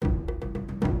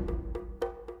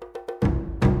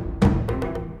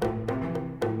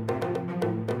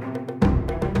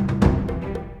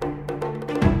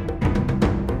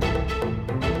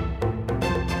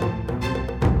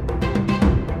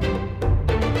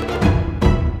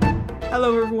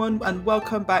Hello everyone and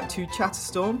welcome back to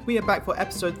Chatterstorm. We are back for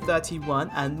episode 31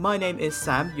 and my name is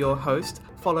Sam, your host,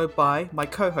 followed by my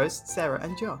co-hosts Sarah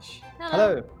and Josh.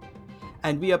 Hello.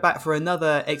 And we are back for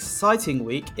another exciting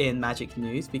week in Magic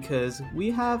News because we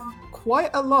have quite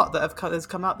a lot that has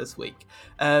come out this week.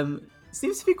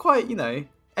 Seems to be quite,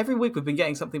 every week we've been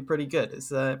getting something pretty good. It's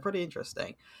pretty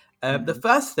interesting. The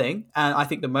first thing, and I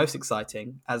think the most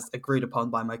exciting, as agreed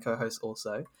upon by my co-host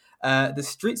also, the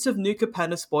Streets of New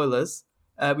Capenna spoilers.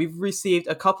 We've received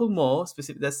a couple more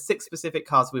there's 6 specific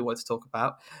cards we want to talk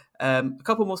about. A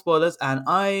couple more spoilers, and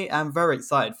I am very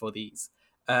excited for these.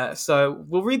 So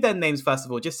we'll read their names first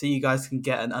of all, just so you guys can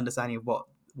get an understanding of what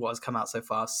has come out so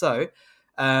far. So,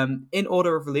 in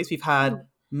order of release, we've had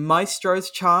Maestro's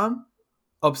Charm,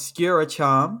 Obscura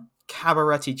Charm,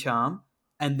 Cabaretti Charm,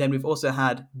 and then we've also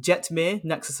had Jetmir,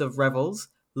 Nexus of Revels,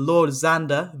 Lord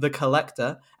Xander, the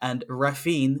Collector, and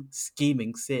Rafine,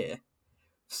 Scheming Seer.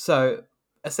 So,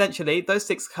 essentially, those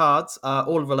 6 cards are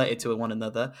all related to one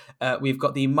another. We've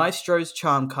got the Maestro's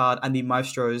Charm card and the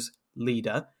Maestro's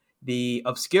Leader, the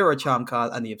Obscura Charm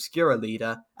card and the Obscura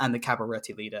Leader, and the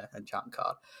Cabaretti Leader and Charm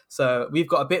card. So we've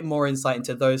got a bit more insight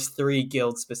into those 3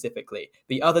 guilds specifically.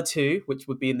 The other 2, which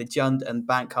would be in the Jund and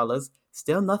Bank colors,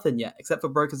 still nothing yet, except for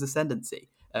Broker's Ascendancy,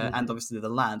 and obviously the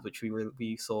land, which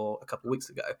we saw a couple of weeks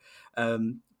ago.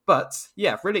 But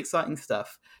yeah, really exciting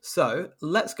stuff. So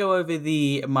let's go over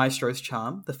the Maestro's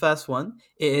Charm. The first one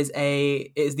is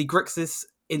the Grixis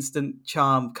Instant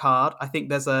Charm card. I think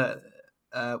there's a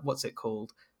what's it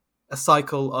called? A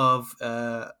cycle of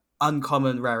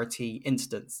uncommon rarity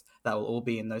instants that will all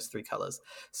be in those 3 colors.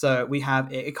 So we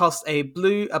have it costs a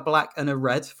blue, a black, and a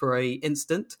red for a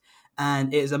instant,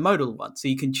 and it is a modal one. So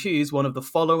you can choose one of the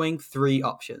following 3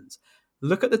 options.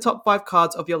 Look at the top 5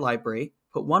 cards of your library,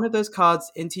 put one of those cards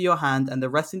into your hand and the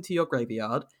rest into your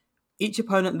graveyard. Each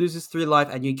opponent loses 3 life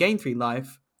and you gain 3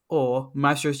 life, or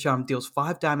Maestro's Charm deals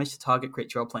 5 damage to target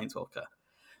creature or planeswalker.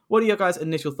 What are your guys'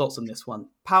 initial thoughts on this one?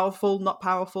 Powerful, not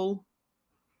powerful?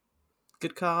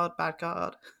 Good card, bad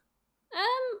card?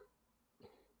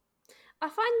 I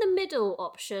find the middle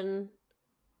option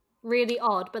really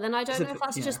odd, but then I don't know if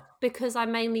that's just because I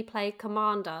mainly play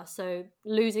Commander, so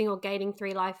losing or gaining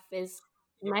 3 life is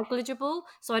negligible.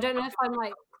 So I don't know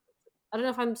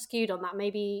if I'm skewed on that.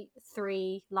 Maybe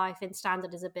 3 life in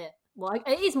Standard is a bit... Well,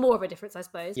 it is more of a difference, I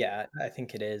suppose. Yeah, I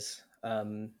think it is.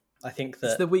 I think that...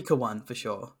 It's the weaker one, for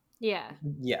sure. Yeah.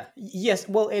 Yeah. Yes,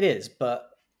 well, it is, but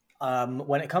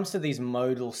when it comes to these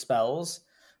modal spells,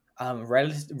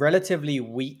 relatively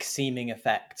weak seeming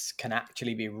effects can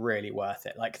actually be really worth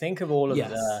it. Like, think of all of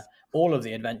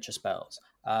the adventure spells.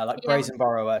 Brazen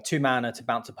Borrower, 2 mana to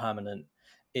bounce a permanent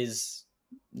is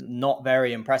not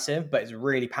very impressive, but it's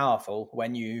really powerful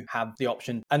when you have the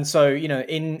option. And so,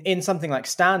 in something like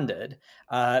Standard,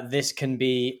 this can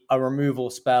be a removal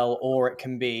spell, or it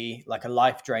can be like a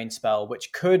life drain spell,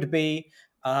 which could be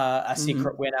a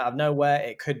secret win out of nowhere.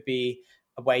 It could be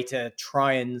a way to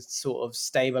try and sort of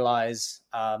stabilize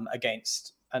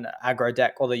against an aggro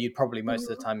deck, although you'd probably most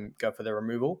of the time go for the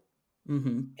removal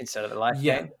instead of the life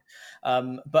gain.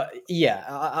 But yeah,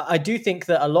 I do think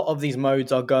that a lot of these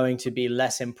modes are going to be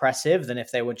less impressive than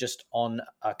if they were just on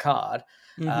a card.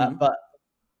 But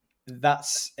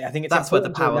I think that's where the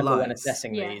power lies when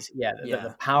assessing these.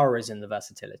 The power is in the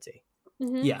versatility.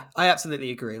 Yeah, I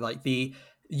absolutely agree. Like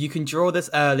you can draw this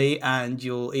early and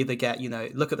you'll either get,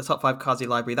 look at the top 5 cards of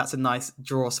your library. That's a nice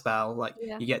draw spell.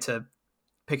 You get to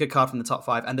pick a card from the top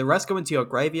 5 and the rest go into your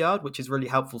graveyard, which is really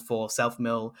helpful for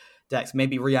self-mill decks,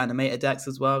 maybe Reanimator decks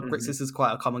as well. Grixis is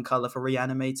quite a common color for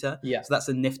Reanimator. So that's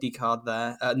a nifty card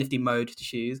there, nifty mode to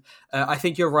choose. I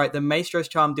think you're right. The Maestro's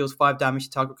Charm deals 5 damage to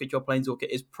target creature or planeswalker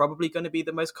is probably going to be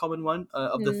the most common one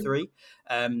of the 3.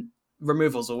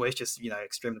 Removal's always just,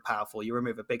 extremely powerful. You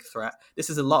remove a big threat. This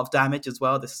is a lot of damage as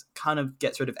well. This kind of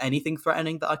gets rid of anything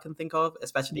threatening that I can think of,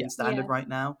 especially in Standard right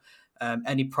now.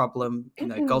 Any problem,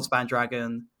 Goldspan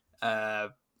Dragon,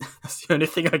 that's the only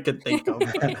thing I could think of.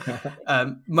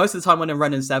 Most of the time when a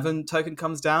Ren and 7 token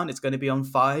comes down, it's going to be on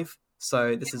 5.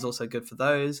 So this is also good for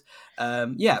those.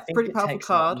 Pretty powerful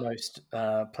card. Most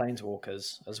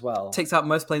planeswalkers as well. Takes out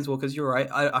most planeswalkers, you're right.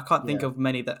 I can't think of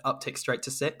many that uptick straight to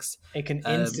 6. It can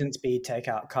instant speed take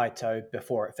out Kaito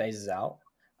before it phases out.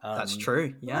 That's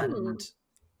true, yeah. And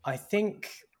I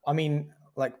think,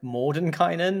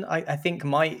 Mordenkainen, I think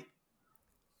might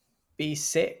be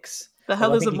 6. The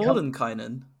hell is a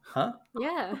Mordenkainen? Huh?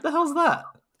 Yeah. What the hell's that?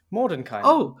 Mordenkainen.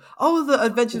 Oh, the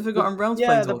Adventure of Forgotten Realms planeswalker.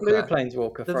 Yeah, the blue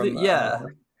planeswalker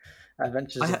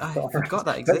Adventures I of forgot that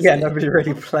But existed. yeah, nobody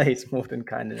really plays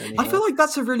Mordenkainen anymore. I feel like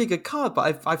that's a really good card,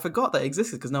 but I forgot that it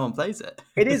existed because no one plays it.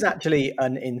 It is actually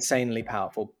an insanely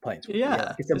powerful planeswalker.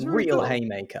 Yeah, it's a it's really real cool.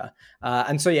 haymaker.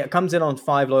 And so yeah, it comes in on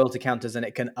 5 loyalty counters and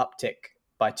it can uptick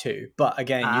by 2. But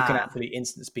again, you can actually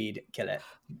instant speed kill it.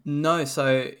 No,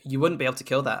 so you wouldn't be able to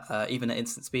kill that even at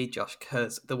instant speed, Josh,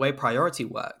 because the way priority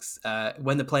works,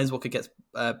 when the planeswalker gets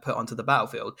put onto the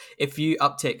battlefield, if you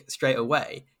uptick straight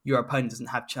away, your opponent doesn't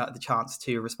have the chance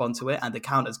to respond to it, and the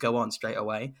counters go on straight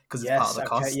away because it's part of the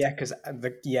cost. Yeah, because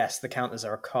the counters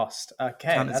are a cost.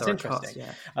 Okay, that's interesting.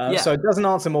 Cost, So it doesn't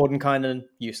answer Mordenkainen,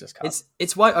 useless card.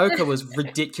 It's why Ochre was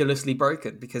ridiculously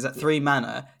broken, because at 3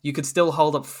 mana, you could still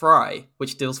hold up Fry,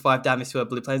 which deals 5 damage to a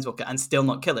blue planeswalker, and still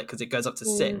not kill it because it goes up to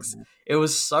 6. It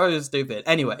was so stupid.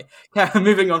 Anyway,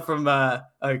 moving on from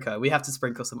Ochre, we have to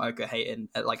sprinkle some Ochre hate in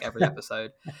at like every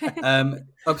episode.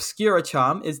 Obscura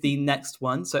Charm is the next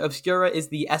one. So Obscura is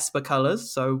the Esper colors,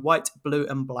 so white, blue,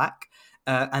 and black.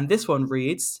 And this one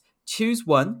reads, choose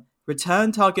 1,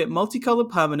 return target multicolored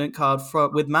permanent card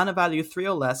with mana value 3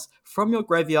 or less from your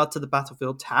graveyard to the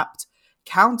battlefield tapped,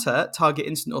 counter target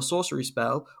instant or sorcery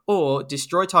spell, or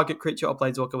destroy target creature or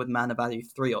planeswalker with mana value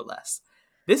 3 or less.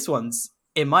 This one's,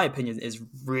 in my opinion, is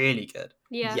really good.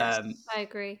 Yeah, I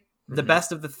agree. The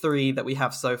best of the 3 that we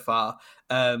have so far.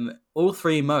 All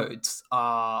 3 modes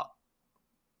are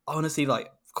honestly like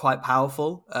quite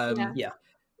powerful.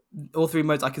 All 3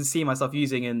 modes I can see myself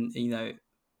using, and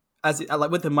as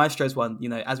like with the Maestro's one,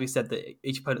 as we said, that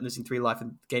each opponent losing 3 life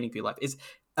and gaining 3 life is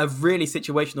a really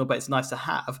situational, but it's nice to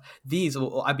have. These,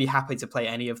 I'd be happy to play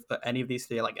any of these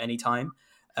 3 like any time.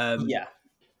 I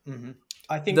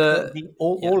think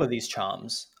all of these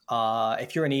charms are,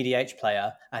 if you're an EDH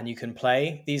player and you can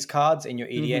play these cards in your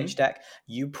EDH deck,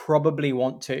 you probably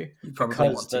want to.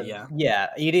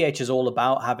 EDH is all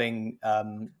about having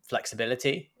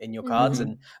flexibility in your cards,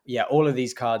 and all of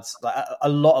these cards, like, a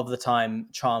lot of the time,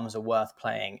 charms are worth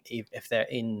playing if they're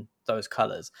in those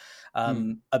colors.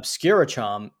 Obscura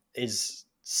Charm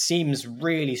seems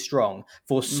really strong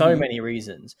for so many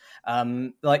reasons.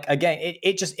 Like, again,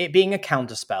 it being a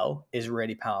counter spell is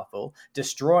really powerful.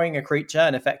 Destroying a creature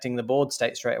and affecting the board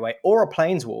state straight away, or a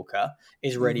planeswalker,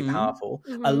 is really powerful.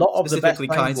 A lot of the best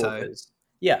planeswalkers,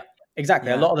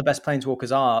 exactly. A lot of the best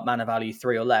planeswalkers are mana value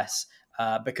 3 or less,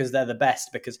 because they're the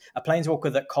best. Because a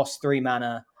planeswalker that costs 3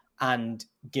 mana and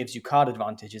gives you card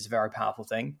advantage is a very powerful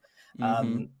thing.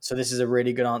 So this is a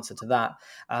really good answer to that.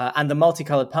 And the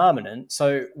multicolored permanent.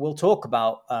 So we'll talk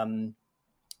about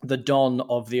the Don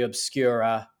of the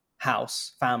Obscura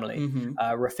house family,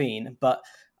 Raffine. But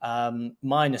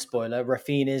minor spoiler,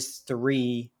 Raffine is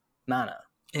 3 mana.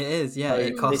 It is, yeah. So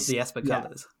it costs the Esper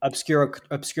colors.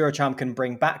 Obscura Charm can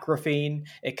bring back Raffine.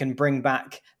 It can bring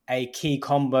back a key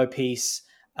combo piece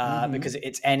because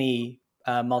it's any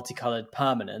multicolored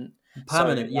permanent. That's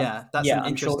an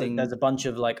interesting. Sure, there's a bunch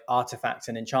of like artifacts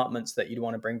and enchantments that you'd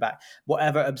want to bring back.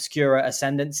 Whatever Obscura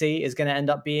Ascendancy is going to end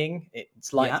up being,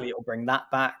 it's likely it'll bring that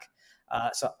back.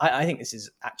 So I think this is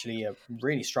actually a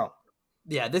really strong.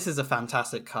 Yeah, this is a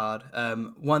fantastic card.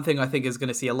 One thing I think is going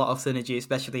to see a lot of synergy,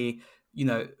 especially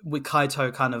with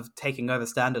Kaito kind of taking over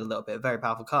standard a little bit. A very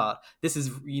powerful card. This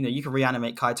is you can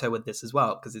reanimate Kaito with this as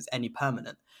well because it's any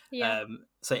permanent. Yeah.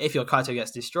 So if your Kaito gets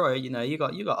destroyed, you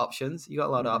got options. You got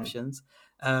a lot of options.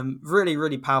 Really,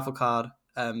 really powerful card.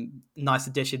 Nice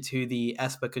addition to the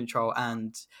Esper control,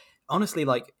 and honestly,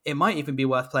 like, it might even be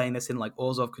worth playing this in like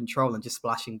Orzhov control and just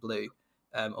splashing blue.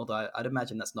 Although I'd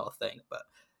imagine that's not a thing, but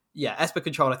yeah, Esper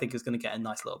control I think is going to get a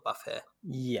nice little buff here.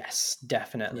 Yes,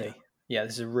 definitely. Yeah,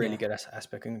 this is a really good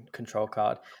Esper control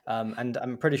card. And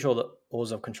I'm pretty sure that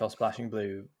Orzhov control splashing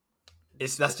blue.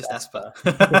 That's just Esper.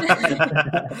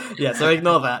 Yeah, so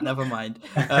ignore that. Never mind.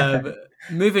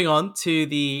 Moving on to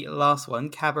the last one,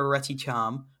 Cabaretti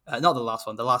Charm. Not the last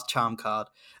one, the last charm card.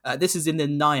 This is in the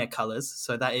Naya colors,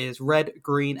 so that is red,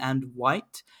 green, and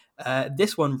white.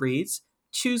 This one reads,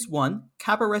 choose 1.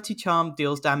 Cabaretti Charm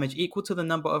deals damage equal to the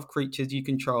number of creatures you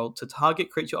control to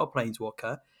target creature or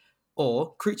planeswalker.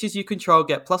 Or creatures you control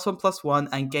get +1/+1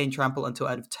 and gain trample until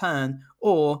end of turn.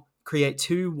 Or create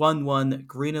 2 1/1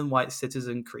 green and white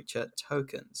citizen creature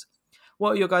tokens.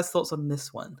 What are your guys' thoughts on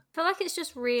this one? I feel like it's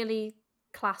just really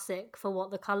classic for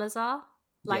what the colors are.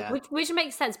 Like, which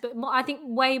makes sense, but I think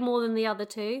way more than the other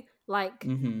 2. Like,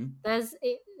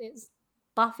 it's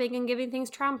buffing and giving things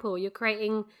trample. You're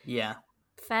creating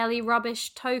fairly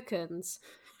rubbish tokens.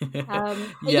 It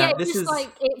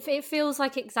feels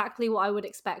like exactly what I would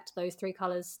expect those 3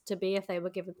 colors to be if they were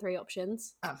given 3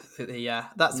 options. Absolutely, yeah.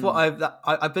 That's what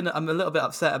I'm a little bit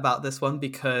upset about this one,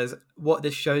 because what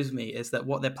this shows me is that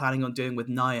what they're planning on doing with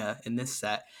Naya in this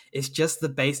set is just the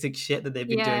basic shit that they've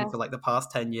been doing for like the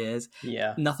past 10 years.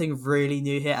 Yeah. Nothing really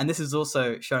new here. And this is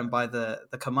also shown by the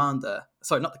commander.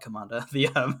 Sorry, not the commander. The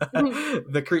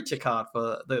the creature card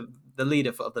for the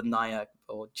leader of the Naya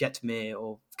or Jetmir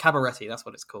or Cabaretti, that's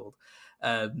what it's called.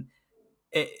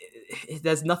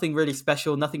 There's nothing really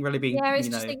special, nothing really being,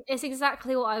 it's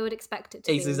exactly what I would expect it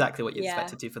to be. It's exactly what you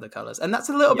expect it to for the colours. And that's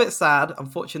a little bit sad,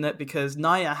 unfortunate, because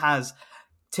Naya has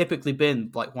typically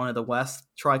been like one of the worst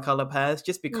tricolour pairs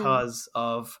just because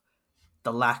of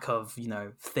the lack of,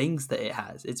 things that it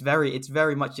has. It's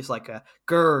very much just like a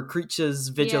creatures,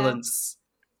 vigilance,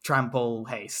 trample,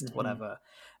 haste, whatever.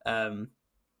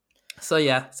 So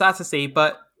yeah, sad to see,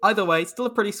 but either way, still a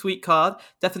pretty sweet card.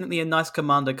 Definitely a nice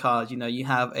commander card. You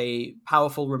have a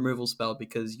powerful removal spell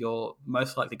because you're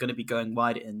most likely going to be going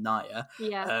wide in Naya.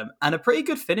 Yeah. And a pretty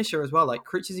good finisher as well. Like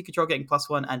creatures you control getting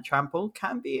 +1 and trample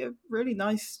can be a really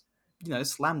nice,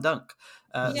 slam dunk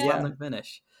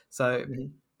finish. So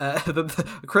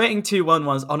creating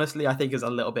 2/1/1s, honestly, I think is a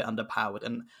little bit underpowered.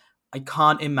 And I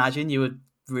can't imagine you would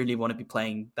really want to be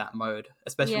playing that mode,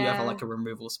 especially if you have like a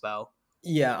removal spell.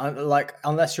 Yeah, like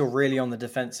unless you're really on the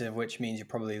defensive, which means you're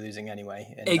probably losing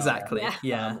anyway. Exactly,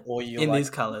 or you're in these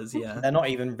colors, they're not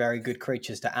even very good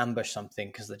creatures to ambush something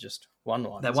because they're just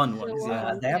 1/1s. They're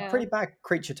 1/1s, They have pretty bad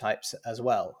creature types as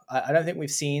well. I don't think we've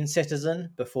seen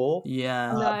Citizen before.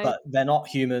 But they're not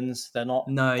humans. They're not.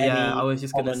 I was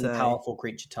just going to say powerful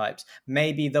creature types.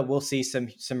 Maybe that we'll see some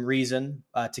reason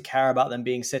to care about them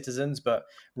being citizens, but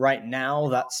right now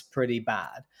that's pretty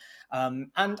bad.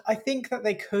 And I think that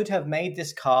they could have made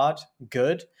this card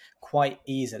good quite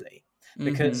easily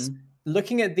because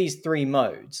looking at these 3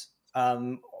 modes,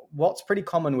 what's pretty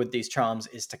common with these charms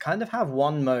is to kind of have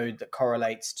one mode that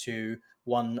correlates to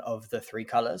one of the 3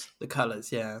 colors. The colors,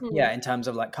 yeah. Yeah, in terms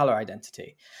of like color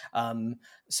identity.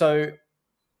 So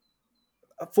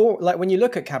for like when you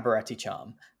look at Cabaretti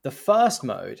Charm, the first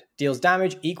mode deals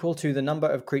damage equal to the number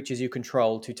of creatures you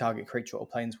control to target creature or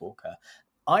planeswalker.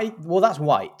 That's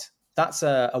white. That's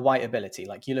a white ability.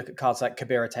 Like you look at cards like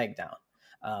Kabira Takedown,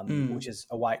 which is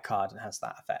a white card and has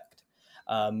that effect.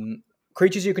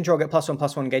 Creatures you control get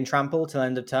 +1/+1, gain trample till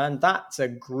end of turn. That's a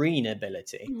green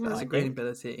ability. That's a green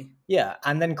ability. Yeah,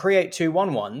 and then create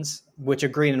 2/1/1s, which are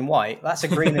green and white. That's a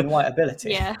green and white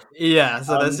ability. Yeah.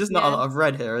 So there's just not a lot of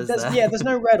red here, is there? Yeah, there's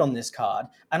no red on this card,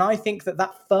 and I think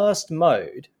that first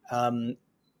mode.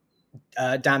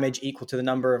 Damage equal to the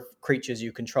number of creatures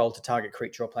you control to target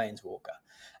creature or planeswalker.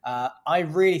 I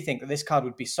really think that this card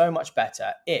would be so much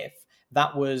better if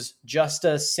that was just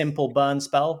a simple burn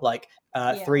spell, like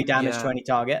 3 damage to any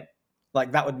target.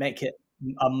 Like that would make it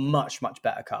a much, much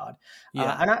better card.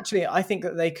 And actually, I think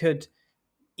that they could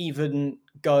even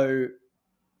go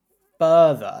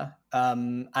further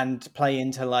and play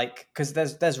into like, because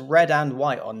there's red and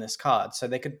white on this card, so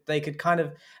they could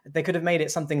have made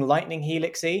it something lightning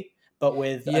helixy, but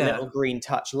with a little green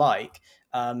touch, like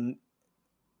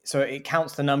so it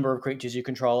counts the number of creatures you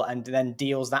control and then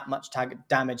deals that much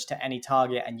damage to any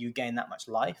target, and you gain that much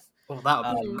life. Well,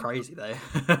 that would be crazy, though.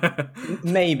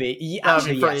 Maybe.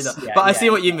 Actually, yes. But I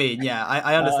see what you mean. Yeah,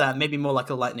 I understand. Maybe more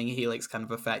like a lightning helix kind of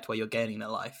effect where you're gaining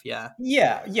a life. Yeah.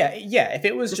 If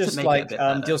it was just like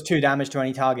deals 2 damage to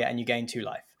any target and you gain 2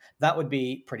 life, that would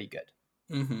be pretty good.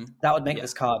 That would make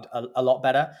this card a lot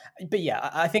better. But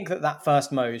yeah, I think that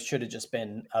first mode should have just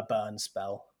been a burn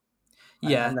spell.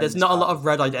 Yeah, there's not a lot of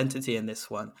red identity in this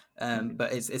one,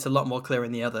 but it's a lot more clear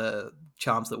in the other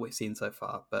charms that we've seen so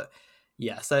far. But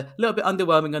yeah, so a little bit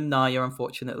underwhelming on Naya,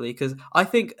 unfortunately, because I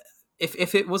think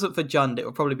if it wasn't for Jund, it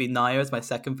would probably be Naya as my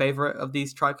second favorite of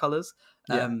these tricolors.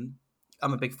 I'm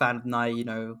a big fan of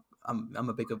Naya. I'm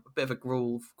a bit of a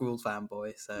Gruul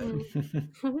fanboy, so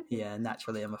yeah,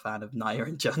 naturally I'm a fan of Naya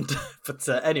and Jund.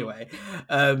 But anyway.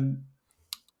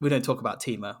 We don't talk about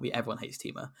Temur. Everyone hates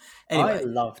Temur. Anyway. I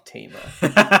love Temur.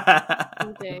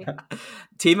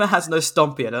 Temur has no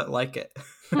Stompy. I don't like it.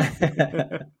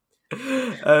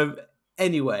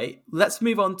 Anyway, let's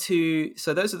move on to...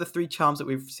 So those are the 3 charms that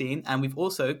we've seen. And we've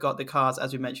also got the cards,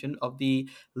 as we mentioned, of the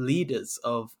leaders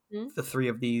of the 3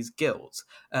 of these guilds.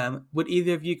 Would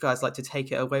either of you guys like to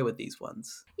take it away with these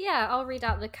ones? Yeah, I'll read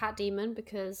out the Cat Demon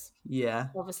because... Yeah,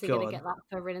 obviously going to get that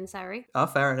for Rin and Seri. Oh,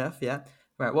 fair enough, yeah.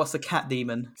 Right, what's the Cat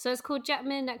Demon? So it's called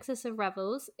Jetmir Nexus of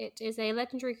Revels. It is a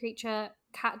legendary creature,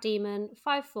 Cat Demon,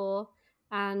 5/4,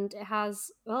 and it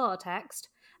has text.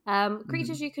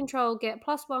 Creatures you control get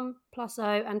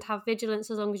 +1/+0 and have vigilance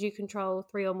as long as you control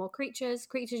 3 or more creatures.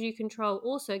 Creatures you control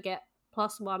also get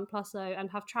 +1/+0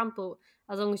 and have trample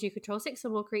as long as you control 6 or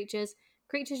more creatures.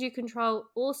 Creatures you control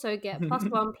also get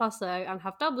 +1/+0 and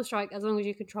have double strike as long as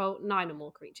you control 9 or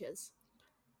more creatures.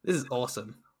 This is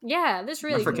awesome. Yeah, this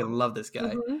really. I freaking love this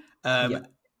guy. Mm-hmm.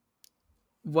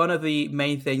 One of the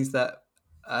main things that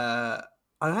I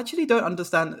actually don't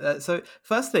understand. So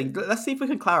first thing, let's see if we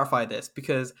can clarify this,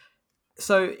 because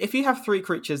so if you have 3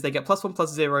 creatures, they get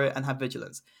 +1/+0 and have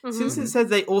vigilance. Since it says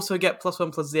they also get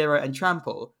 +1/+0 and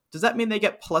trample, does that mean they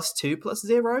get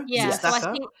 +2/+0? Yeah,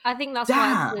 so I think that's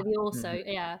why it's really also,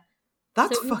 yeah.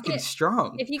 That's so fucking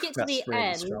strong. If you get to the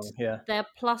end, strong, they're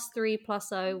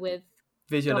 +3/+0 with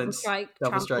vigilance,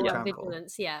 double strike, trample.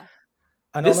 Vigilance, yeah.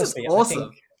 And this honestly, is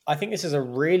awesome. I think this is a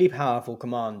really powerful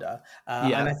commander.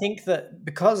 And I think that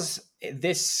because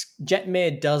this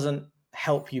Jetmir doesn't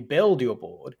help you build your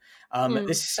board,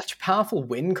 this is such a powerful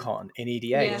win con in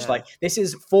EDH. Yeah. Like, this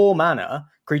is 4 mana.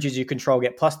 Creatures you control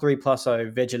get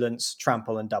 +3/+0, vigilance,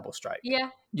 trample, and double strike.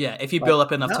 Yeah. Yeah, if you build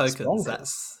up enough tokens,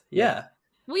 that's... Yeah.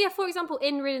 Well, yeah, for example,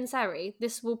 in Ridden Seri,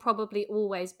 this will probably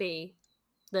always be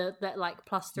the like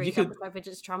 +3 double strike,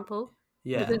 vigilance, trample.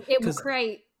 Yeah. Because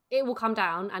it will come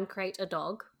down and create a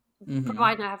dog,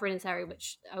 provided I have Ridden Seri,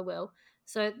 which I will.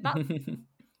 So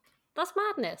that's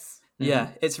madness. Yeah,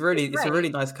 it's a really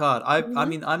nice card. I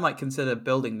mean, I might consider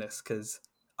building this because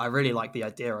I really like the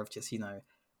idea of just,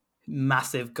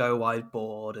 massive go wide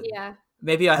board. And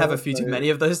maybe I have a few too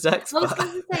many of those decks. I was going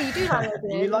to say, you do like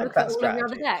that. You like that strategy. All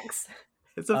of the other decks.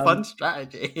 It's a fun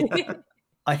strategy.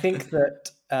 I think that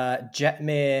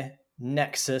Jetmir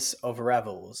Nexus of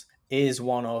Revels is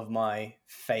one of my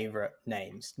favorite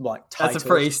names. Like, that's a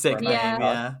pretty sick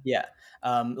name. Yeah.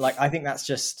 I think that's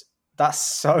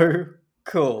so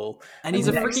cool. And he's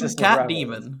a freaking cat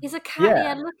demon. He's a cat.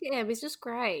 Yeah, look at him. He's just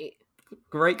great.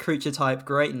 Great creature type.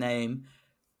 Great name.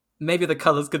 Maybe the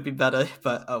colors could be better,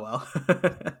 but oh well.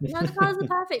 No, the colors are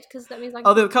perfect because that means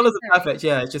the colors are perfect.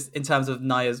 Yeah, just in terms of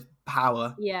Naya's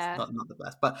power. Yeah, it's not the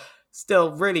best, but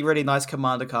still, really, really nice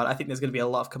commander card. I think there's going to be a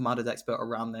lot of commander decks built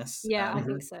around this. Yeah, I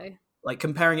think so. Like,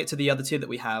 comparing it to the other 2 that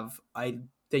we have, I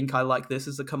think I like this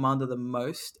as a commander the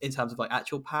most in terms of like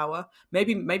actual power.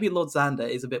 Maybe Lord Xander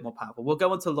is a bit more powerful. We'll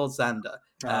go on to Lord Xander.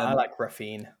 I like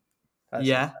Raffine.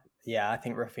 Yeah, I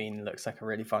think Raffine looks like a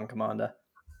really fun commander.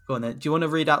 Go on then. Do you want to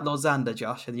read out Lord Xander,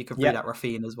 Josh? And you can read out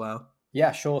Raffine as well.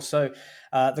 Yeah, sure. So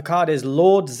the card is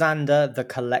Lord Xander the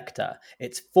Collector.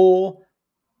 It's 4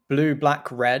 blue,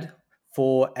 black, red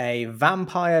for a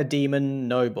vampire demon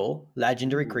noble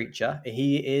legendary creature.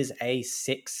 He is a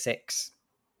 6/6.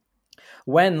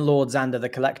 When Lord Xander the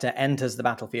Collector enters the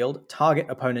battlefield, target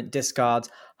opponent discards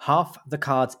half the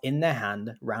cards in their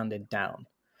hand, rounded down.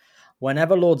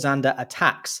 Whenever Lord Xander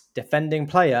attacks, defending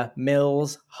player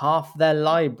mills half their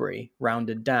library,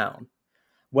 rounded down.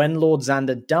 When Lord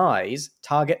Xander dies,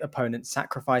 target opponent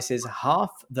sacrifices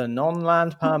half the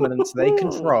non-land permanents they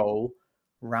control,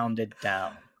 rounded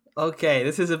down. Okay,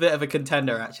 this is a bit of a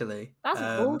contender, actually.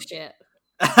 That's bullshit.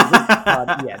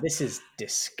 This is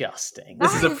disgusting.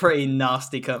 This is a pretty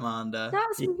nasty commander.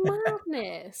 That's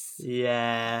madness.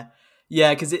 Yeah,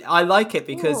 because I like it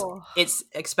because it's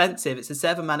expensive. It's a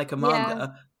 7-mana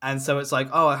commander, and so it's like,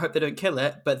 oh, I hope they don't kill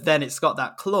it. But then it's got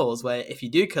that clause where if you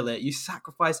do kill it, you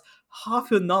sacrifice half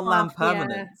your non-land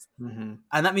permanents,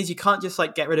 and that means you can't just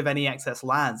like get rid of any excess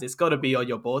lands. It's got to be on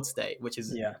your board state, which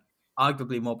is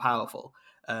arguably more powerful.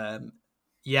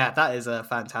 That is a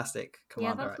fantastic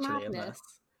commander. Yeah, that's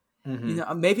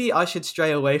madness. Maybe I should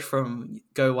stray away from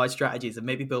go wide strategies and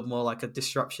maybe build more like a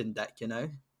disruption deck.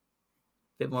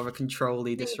 Bit more of a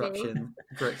control-y disruption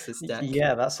Grixis deck.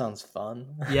 Yeah, that sounds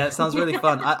fun. Yeah, it sounds really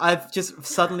fun. I've just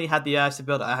suddenly had the urge to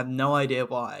build it. I have no idea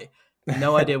why.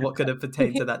 No idea what could have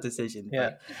pertained to that decision.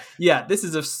 This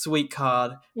is a sweet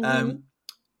card.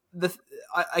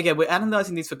 Again, we're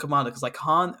analyzing these for commander because I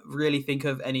can't really think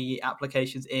of any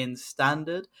applications in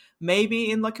standard. Maybe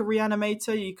in like a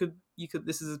reanimator, you could.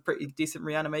 This is a pretty decent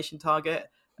reanimation target.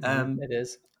 It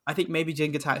is. I think maybe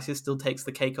Jin-Gitaxias still takes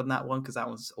the cake on that one because that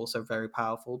one's also very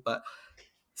powerful, but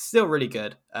still really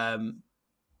good.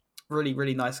 Really,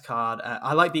 really nice card.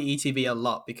 I like the ETB a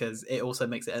lot because it also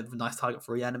makes it a nice target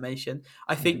for reanimation.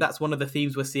 I think that's one of the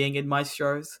themes we're seeing in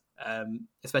Maestros,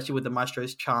 especially with the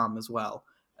Maestro's Charm as well.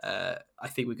 I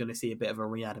think we're going to see a bit of a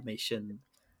reanimation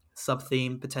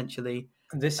sub-theme potentially.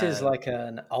 This is like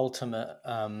an ultimate...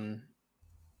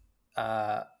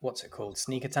 what's it called?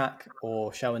 Sneak attack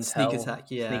or show and tell? Sneak attack,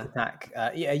 yeah. Sneak attack.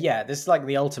 This is like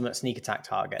the ultimate sneak attack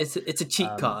target. It's a cheat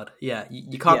card. Yeah,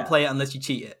 you can't play it unless you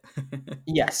cheat it.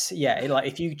 Yes, yeah. Like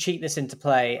if you cheat this into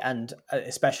play, and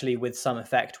especially with some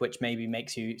effect which maybe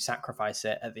makes you sacrifice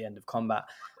it at the end of combat,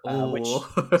 which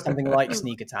something like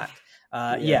sneak attack.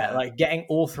 Like getting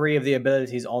all 3 of the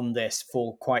abilities on this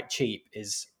for quite cheap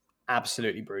is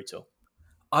absolutely brutal.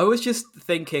 I was just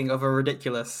thinking of a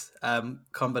ridiculous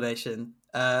combination.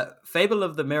 Fable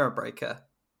of the Mirror Breaker,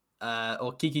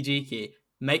 or Kiki-Jiki,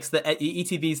 makes the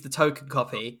ETBs the token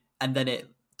copy, and then it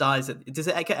dies. Does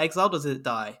it get exiled or does it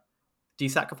die? Do you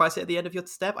sacrifice it at the end of your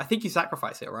step? I think you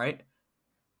sacrifice it, right?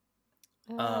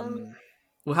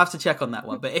 We'll have to check on that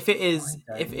one. But if it is,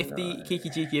 if the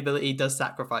Kiki-Jiki ability does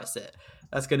sacrifice it,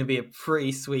 that's going to be a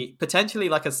pretty sweet, potentially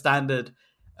like a standard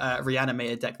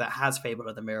reanimated deck that has Fable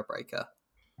of the Mirror Breaker.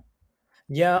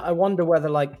 Yeah, I wonder whether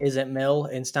like Izzet Mill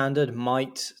in standard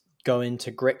might go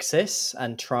into Grixis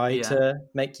and try to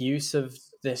make use of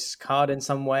this card in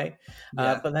some way,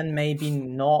 but then maybe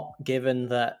not, given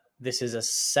that this is a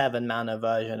 7-mana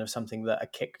version of something that a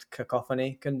kicked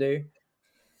Cacophony can do.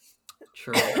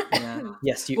 True. Yeah.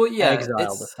 Yes, you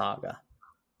exile the saga.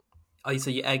 Oh, so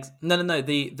you No.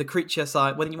 The creature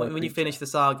side. When you finish the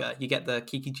saga, you get the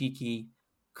Kiki-Jiki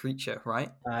creature,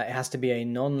 right? It has to be a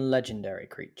non-legendary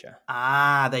creature.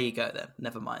 There you go then.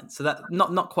 Never mind. So that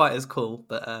not quite as cool,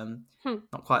 but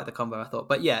not quite the combo I thought.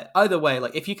 But yeah, either way,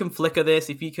 like if you can flicker this,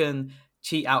 if you can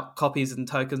cheat out copies and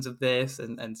tokens of this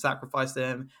and sacrifice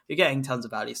them, you're getting tons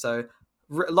of value. So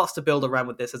lots to build around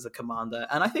with this as a commander.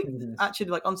 And I think actually,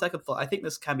 like on second thought, I think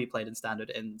this can be played in standard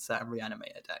in certain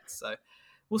reanimator decks. So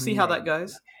we'll see how that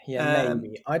goes. Yeah,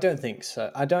 maybe. I don't think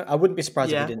so. I wouldn't be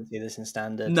surprised if we didn't see this in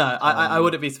standard. No, I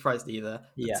wouldn't be surprised either.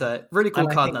 Yeah. It's a really cool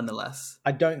card nonetheless.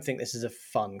 I don't think this is a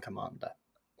fun commander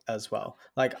as well.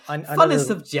 Like fun is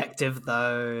subjective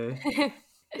though.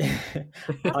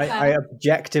 I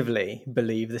objectively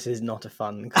believe this is not a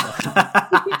fun commander.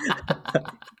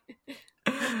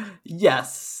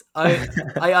 Yes,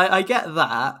 I get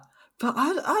that, but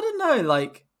I don't know,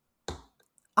 like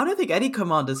I don't think any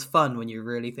commander's fun when you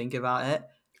really think about it,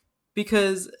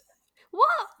 because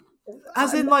what?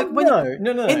 As in, like when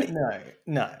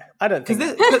no, I don't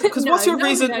think because what's your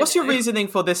reason? What's your reasoning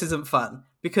for this isn't fun?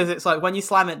 Because it's like when you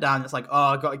slam it down, it's like, oh,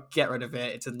 I got to get rid of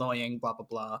it. It's annoying. Blah blah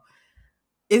blah.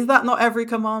 Is that not every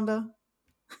commander?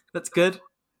 That's good.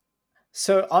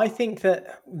 So I think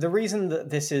that the reason that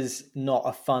this is not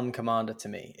a fun commander to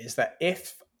me is that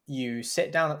if you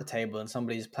sit down at the table and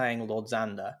somebody's playing Lord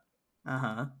Xander,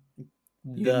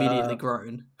 you immediately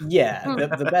groan. Yeah,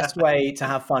 the best way to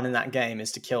have fun in that game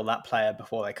is to kill that player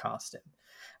before they cast him.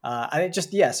 And it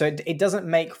just, so it doesn't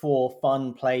make for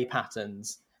fun play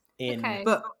patterns in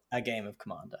a game of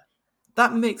Commander.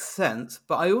 That makes sense,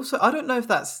 but I don't know if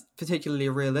that's particularly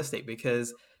realistic,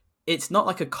 because it's not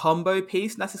like a combo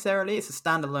piece necessarily. It's a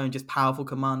standalone, just powerful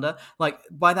commander. Like,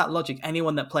 by that logic,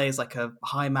 anyone that plays like a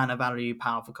high mana value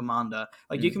powerful commander,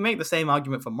 like you can make the same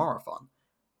argument for Morophon.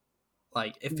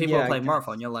 Like, if people are playing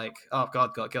Morophon, you're like, oh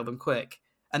god, gotta kill them quick.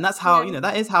 And that's how,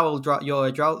 that is how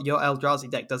your Eldrazi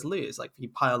deck does lose. Like, you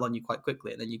pile on you quite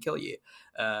quickly and then you kill you.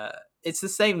 It's the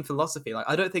same philosophy. Like,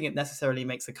 I don't think it necessarily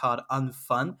makes a card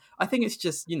unfun. I think it's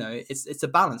just, it's a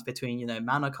balance between,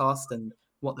 mana cost and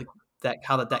what the deck,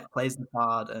 how the deck plays the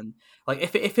card. And like,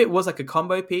 if it was like a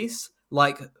combo piece,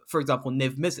 like for example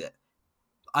Niv Mizzet,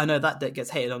 I know that deck gets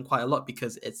hated on quite a lot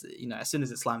because it's, as soon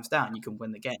as it slams down, you can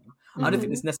win the game. I don't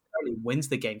think this necessarily wins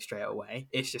the game straight away.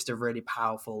 It's just a really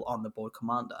powerful on the board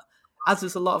commander, as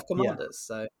is a lot of commanders.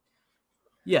 So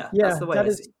that's the way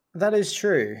that is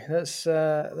true.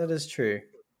 That is true.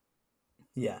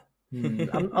 Yeah.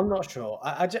 I'm not sure.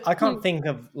 I can't think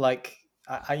of like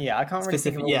I can't really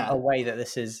think of a way that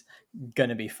this is going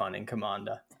to be fun in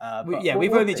Commander.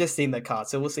 We've only just seen the card,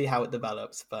 so we'll see how it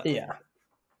develops. But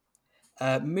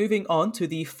moving on to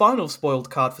the final spoiled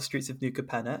card for Streets of New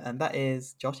Capenna, and that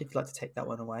is, Josh, if you'd like to take that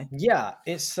one away. Yeah,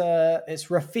 it's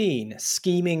Raffine,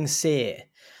 Scheming Seer.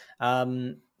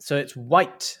 So it's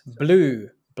white, blue,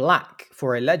 black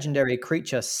for a legendary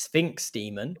creature, Sphinx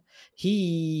Demon.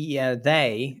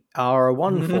 They are a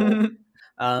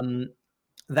 1/4.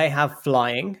 They have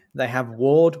flying, they have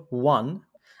ward 1,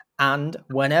 and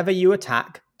whenever you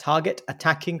attack, target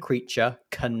attacking creature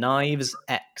connives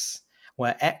X,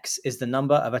 where X is the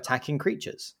number of attacking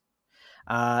creatures.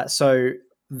 So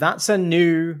that's a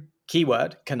new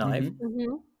keyword, connive.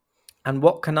 And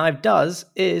what connive does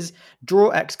is draw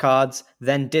X cards,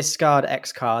 then discard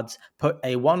X cards, put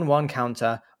a 1/1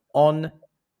 counter on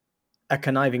a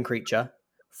conniving creature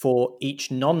for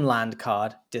each non-land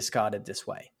card discarded this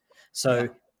way. So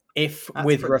if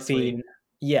with Raffine,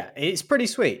 it's pretty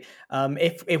sweet.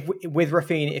 If with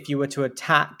Raffine, if you were to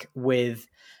attack with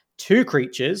 2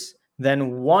 creatures,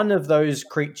 then one of those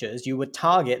creatures you would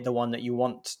target the one that you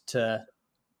want to,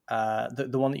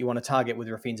 the one that you want to target with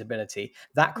Raffine's ability.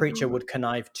 That creature would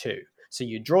connive 2. So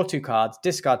you draw 2 cards,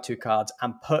 discard 2 cards,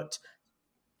 and put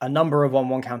a number of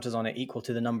 1/1 counters on it equal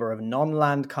to the number of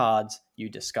non-land cards you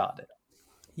discarded.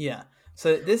 Yeah.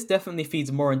 So this definitely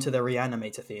feeds more into the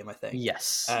Reanimator theme, I think.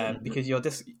 Yes. Because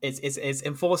it's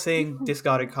enforcing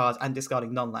discarding cards and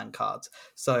discarding non-land cards.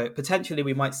 So potentially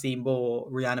we might see more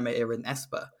Reanimator in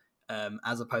Esper,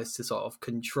 as opposed to sort of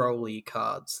control-y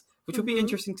cards, which would be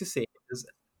interesting to see, because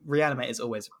Reanimate is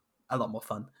always a lot more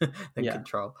fun than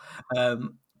Control.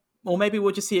 Or maybe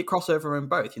we'll just see a crossover in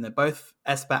both. Both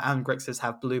Esper and Grixis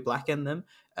have blue-black in them,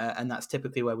 and that's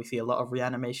typically where we see a lot of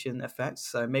reanimation effects.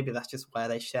 So maybe that's just where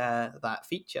they share that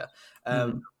feature.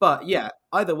 But yeah,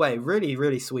 either way, really,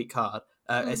 really sweet card.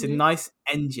 It's a nice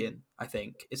engine, I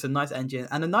think. It's a nice engine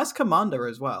and a nice commander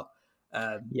as well.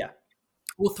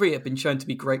 All three have been shown to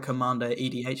be great commander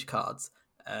EDH cards.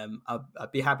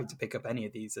 I'd be happy to pick up any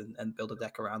of these and build a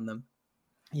deck around them.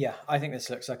 Yeah, I think this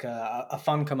looks like a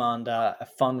fun commander, a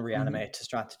fun Reanimator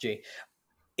strategy.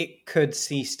 It could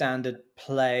see standard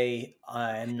play.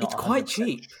 I'm not. It's quite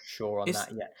cheap. Sure on that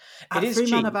yet. At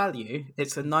 3 mana value,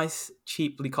 it's a nice,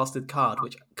 cheaply costed card,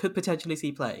 which could potentially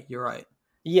see play. You're right.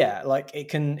 Yeah, like it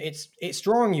can. It's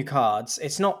drawing you cards.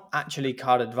 It's not actually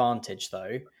card advantage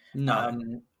though.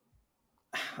 No.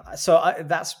 So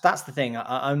that's the thing.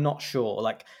 I'm not sure.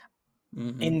 Like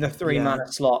in the 3 mana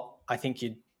slot, I think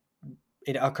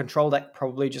a control deck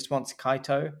probably just wants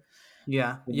Kaito.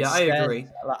 Yeah, I agree.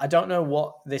 I don't know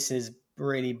what this is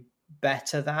really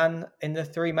better than in the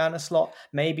 3 mana slot.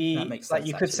 Maybe like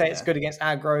you could say it's good against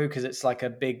aggro because it's like a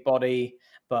big body,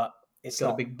 but it's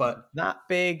not a big butt that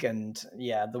big. And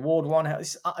the ward one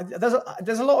has,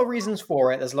 there's a lot of reasons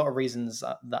for it. There's a lot of reasons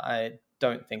that I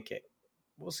don't think it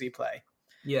will see play.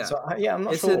 Yeah. So I'm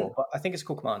not sure, but I think it's a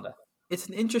cool commander. It's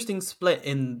an interesting split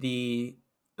in the.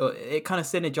 It kind of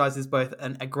synergizes both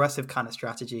an aggressive kind of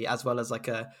strategy as well as like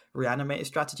a reanimated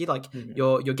strategy. Like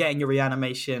you're getting your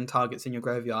reanimation targets in your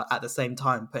graveyard at the same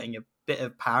time, putting a bit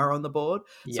of power on the board.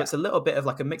 So it's a little bit of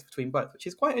like a mix between both, which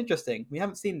is quite interesting. We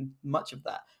haven't seen much of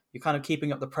that. You're kind of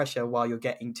keeping up the pressure while you're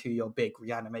getting to your big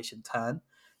reanimation turn.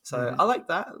 So I like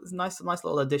that. It's a nice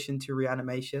little addition to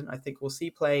reanimation. I think we'll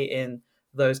see play in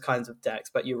those kinds of decks,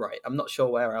 but you're right. I'm not sure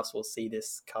where else we'll see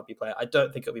this card be played. I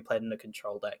don't think it'll be played in a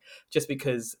control deck, just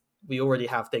because we already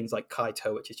have things like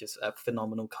Kaito, which is just a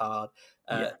phenomenal card.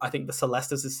 I think the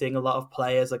Celestas is seeing a lot of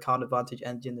play as a card advantage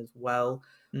engine as well,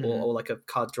 or like a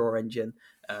card draw engine.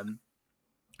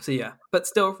 So yeah, but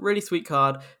still, really sweet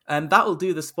card. And that will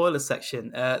do the spoilers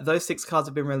section. Those 6 cards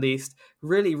have been released.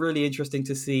 Really, really interesting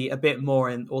to see a bit more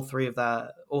in all three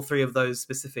of those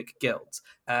specific guilds.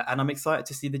 And I'm excited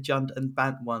to see the Jund and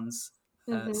Bant ones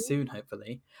soon,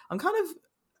 hopefully. I'm kind of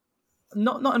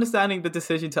not understanding the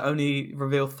decision to only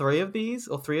reveal 3 of these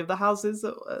or 3 of the houses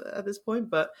at this point,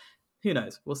 but who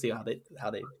knows? We'll see how they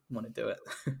want to do it.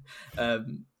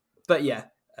 But yeah.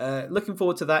 Looking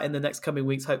forward to that in the next coming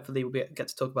weeks. Hopefully we'll get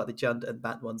to talk about the Jund and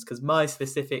Bant ones, because my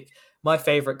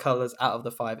favorite colors out of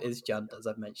the 5 is Jund, as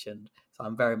I've mentioned. So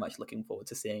I'm very much looking forward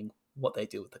to seeing what they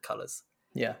do with the colors.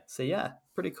 Yeah. So yeah,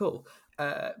 pretty cool.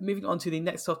 Moving on to the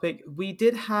next topic, we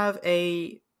did have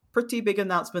a pretty big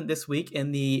announcement this week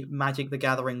in the Magic the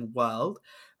Gathering world.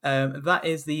 That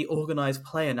is the organized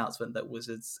play announcement that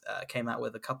Wizards came out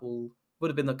with would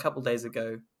have been a couple days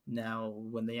ago now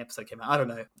when the episode came out. I don't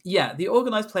know. Yeah, the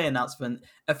organized play announcement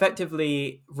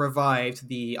effectively revived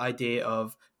the idea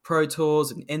of pro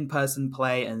tours and in-person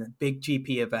play and big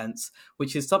GP events,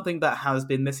 which is something that has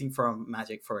been missing from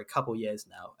Magic for a couple years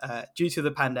now. Due to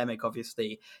the pandemic,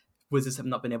 obviously, Wizards have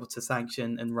not been able to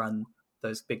sanction and run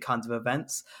those big kinds of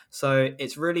events. So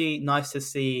it's really nice to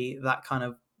see that kind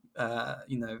of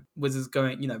Wizards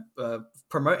going,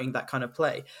 promoting that kind of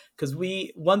play. Because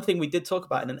one thing we did talk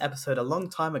about in an episode a long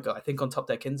time ago, I think on Top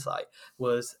Deck Insight,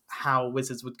 was how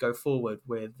Wizards would go forward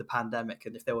with the pandemic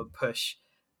and if they would push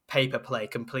paper play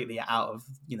completely out of,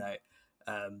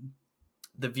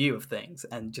 the view of things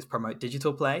and just promote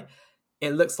digital play.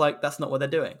 It looks like that's not what they're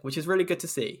doing, which is really good to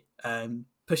see.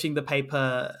 Pushing the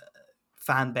paper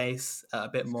fan base a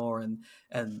bit more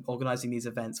and organizing these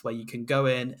events where you can go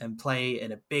in and play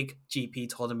in a big GP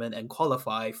tournament and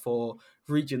qualify for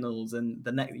regionals and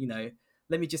the next,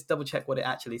 let me just double check what it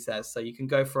actually says. So you can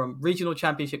go from regional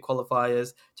championship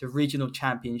qualifiers to regional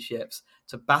championships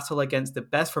to battle against the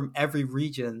best from every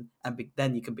region, and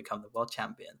then you can become the world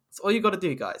champion. That's all you got to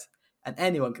do, guys, and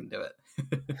anyone can do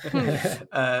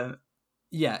it.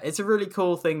 Yeah, it's a really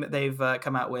cool thing that they've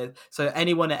come out with. So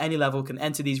anyone at any level can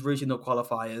enter these regional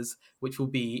qualifiers, which will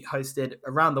be hosted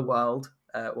around the world,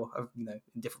 in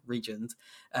different regions.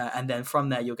 And then from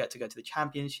there, you'll get to go to the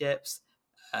championships.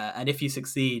 And if you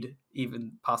succeed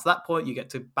even past that point, you get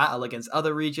to battle against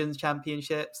other regions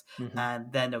championships,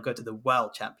 and then they'll go to the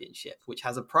World Championship, which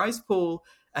has a prize pool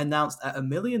announced at $1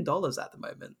 million at the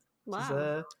moment.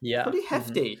 Wow. Pretty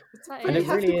hefty. And it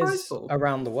really is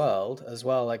around the world as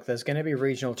well. Like there's going to be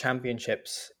regional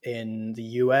championships in the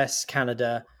US,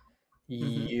 Canada,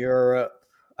 Europe,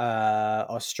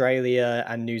 Australia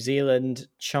and New Zealand,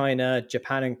 China,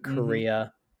 Japan and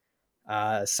Korea,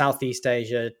 Southeast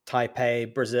Asia,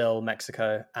 Taipei, Brazil,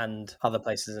 Mexico, and other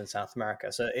places in South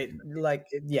America. So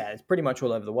it's pretty much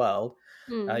all over the world.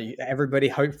 Everybody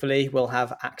hopefully will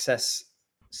have access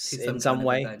in some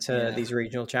way to these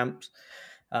regional champs,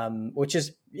 which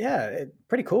is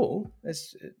pretty cool.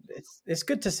 It's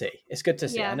good to see. It's good to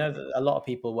see. I know that a lot of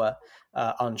people were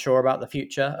unsure about the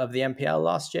future of the MPL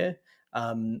last year,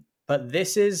 but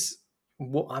this is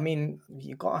what I mean.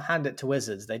 You got to hand it to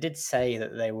Wizards. They did say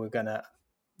that they were gonna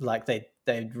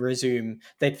they'd resume.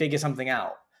 They'd figure something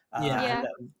out.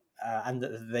 And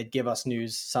they'd give us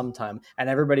news sometime, and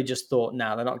everybody just thought,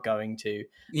 "No, they're not going to."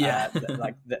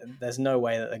 There's no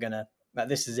way that they're gonna.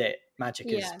 This is it.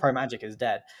 Pro Magic is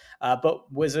dead.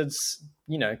 But Wizards,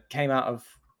 came out of,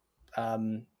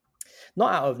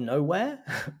 not out of nowhere,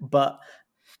 but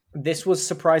this was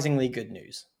surprisingly good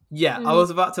news. Yeah, I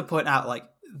was about to point out,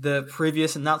 the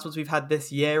previous announcements we've had this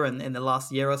year and in the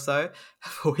last year or so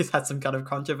have always had some kind of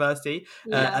controversy.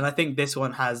 And I think this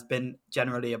one has been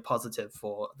generally a positive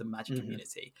for the Magic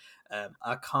community.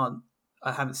 I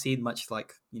haven't seen much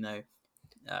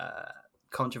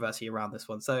controversy around this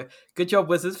one. So good job,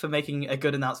 Wizards, for making a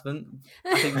good announcement.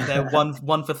 I think they're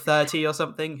one for 30 or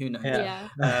something. Who knows?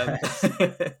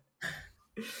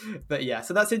 But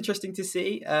so that's interesting to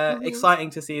see. Exciting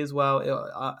to see as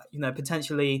well.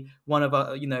 Potentially one of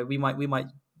our, we might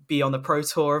be on the Pro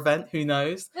Tour event. Who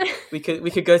knows? we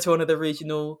could go to one of the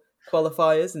regional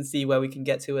qualifiers and see where we can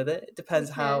get to with it. It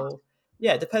depends how.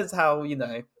 Yeah, it depends how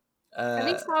at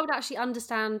least I would actually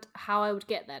understand how I would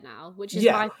get there now, which is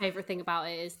my favourite thing about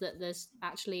it, is that there's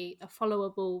actually a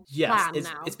followable plan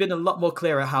now. It's been a lot more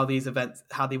clearer how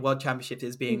the World Championship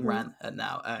is being ran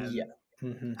now.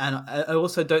 And I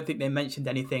also don't think they mentioned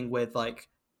anything with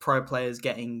pro players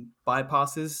getting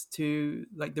bypasses to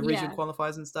the regional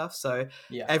qualifiers and stuff. So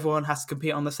everyone has to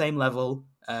compete on the same level,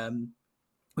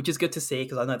 which is good to see,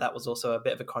 because I know that was also a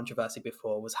bit of a controversy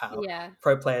before, was how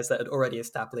pro players that had already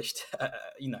established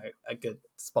a good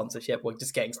sponsorship were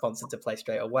just getting sponsored to play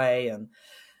straight away. And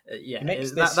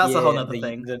that's a whole other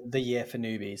thing. The year for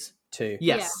newbies too.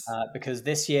 Yes. Because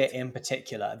this year in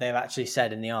particular, they've actually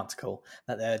said in the article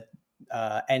that their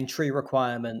entry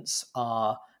requirements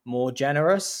are more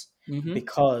generous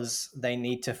because they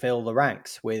need to fill the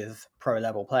ranks with pro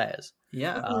level players.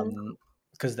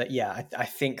 Because I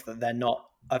think that they're not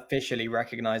officially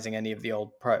recognizing any of the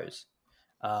old pros.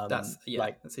 That's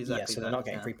exactly. So they're not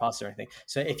getting free passes or anything.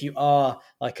 So if you are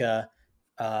a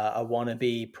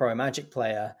wannabe Pro Magic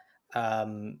player,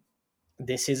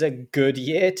 this is a good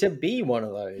year to be one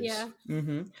of those. Yeah.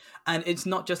 And it's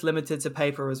not just limited to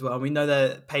paper as well. We know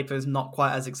that paper is not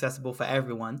quite as accessible for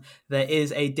everyone. There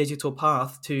is a digital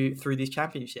path through these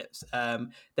championships.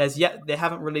 They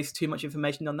haven't released too much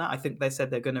information on that. I think they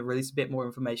said they're going to release a bit more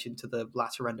information to the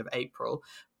latter end of April,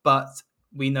 but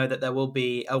we know that there will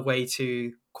be a way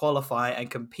to qualify and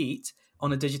compete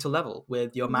on a digital level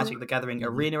with your Magic the Gathering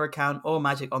Arena account or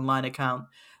Magic Online account.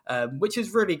 Which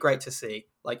is really great to see.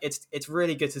 It's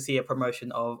really good to see a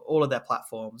promotion of all of their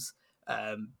platforms,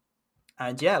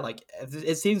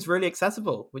 it seems really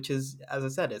accessible. Which is, as I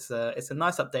said, it's a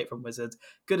nice update from Wizards.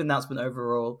 Good announcement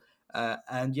overall,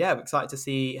 and we're excited to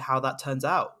see how that turns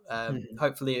out.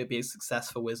 Hopefully, it'll be a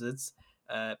success for Wizards,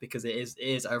 because it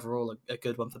is overall a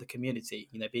good one for the community.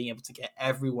 Being able to get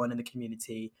everyone in the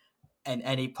community and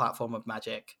any platform of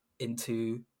Magic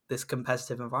into this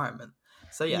competitive environment.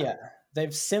 So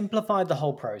they've simplified the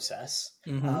whole process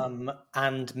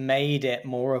and made it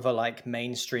more of a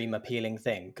mainstream appealing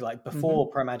thing. Before,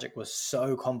 Pro Magic was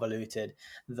so convoluted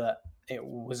that it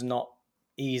was not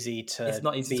easy to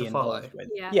be involved with.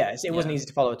 It wasn't easy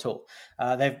to follow at all.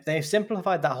 They've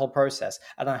simplified that whole process,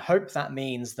 and I hope that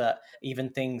means that even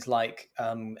things like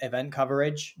event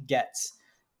coverage gets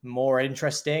more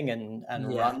interesting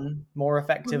and run more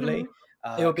effectively.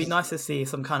 It would be nice to see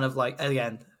some kind of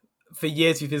again. For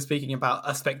years, we've been speaking about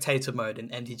a spectator mode in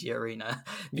MTG Arena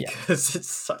because it's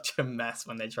such a mess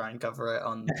when they try and cover it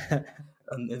on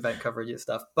event coverage and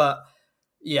stuff. But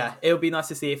it would be nice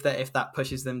to see if that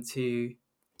pushes them to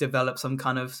develop some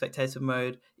kind of spectator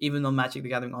mode, even on Magic the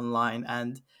Gathering Online.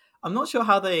 And I'm not sure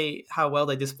how well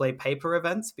they display paper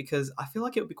events, because I feel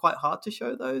like it would be quite hard to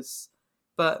show those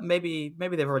but maybe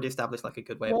they've already established like a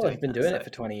good way of doing it. Well, they've been doing it for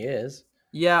 20 years.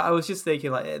 Yeah, I was just thinking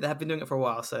like they have been doing it for a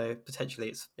while, so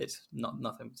potentially it's not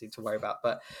nothing to worry about.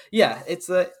 But yeah, it's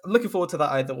I'm looking forward to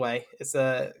that either way. It's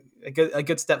a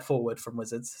good step forward from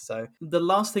Wizards. So the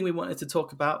last thing we wanted to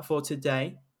talk about for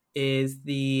today is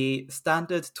the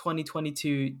standard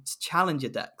 2022 Challenger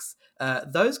decks.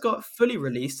 Those got fully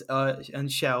released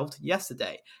and shelved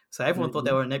yesterday, so everyone thought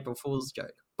they were an April Fool's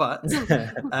joke. But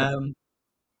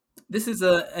this is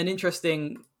an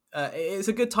interesting. It's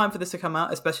a good time for this to come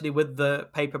out, especially with the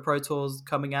Paper Pro Tours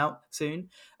coming out soon.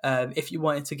 If you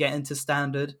wanted to get into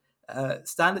standard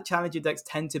Challenger decks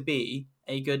tend to be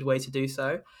a good way to do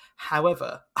so.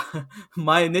 However,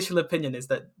 my initial opinion is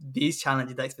that these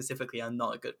Challenger decks specifically are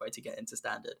not a good way to get into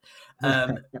standard.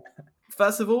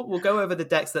 First of all, we'll go over the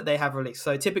decks that they have released.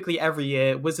 So typically every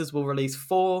year, Wizards will release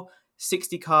 4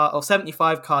 60 card or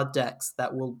 75 card decks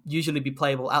that will usually be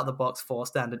playable out the box for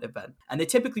standard event. And they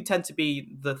typically tend to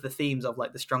be the themes of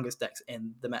like the strongest decks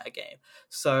in the metagame.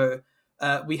 So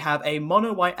we have a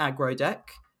mono white aggro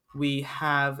deck. We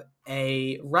have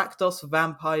a Rakdos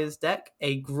Vampires deck,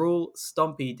 a Gruul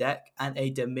Stompy deck, and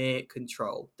a Dimir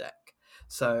Control deck.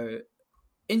 So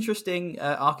interesting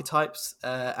archetypes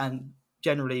and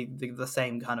generally the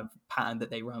same kind of pattern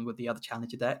that they run with the other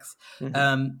Challenger decks.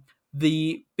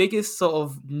 The biggest sort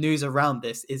of news around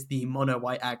this is the mono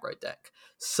white aggro deck.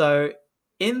 So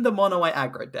in the mono white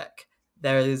aggro deck,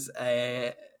 there is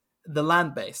the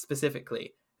land base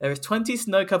specifically. There is 20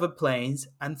 snow-covered plains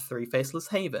and 3 Faceless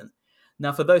Haven.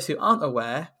 Now, for those who aren't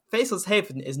aware, Faceless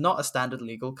Haven is not a standard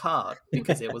legal card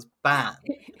because it was banned.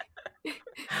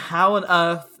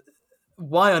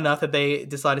 Why on earth have they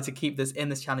decided to keep this in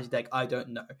this Challenger deck? I don't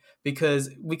know. Because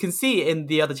we can see in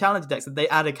the other Challenger decks that they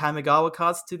added Kamigawa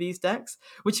cards to these decks,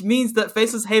 which means that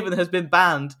Faceless Haven has been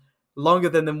banned longer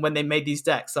than when they made these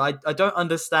decks. So I don't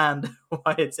understand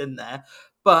why it's in there.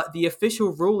 But the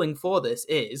official ruling for this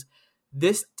is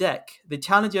this deck, the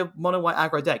Challenger Mono White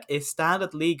Aggro deck, is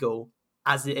standard legal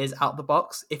as it is out the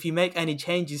box. If you make any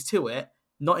changes to it,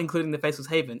 not including the Faceless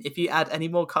Haven, if you add any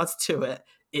more cards to it,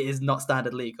 it is not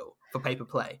standard legal for paper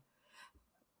play,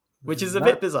 which is a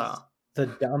bit bizarre. The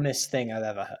dumbest thing I've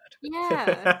ever heard.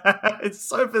 Yeah. It's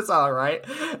so bizarre, right?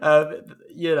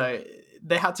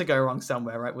 They had to go wrong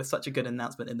somewhere, right? With such a good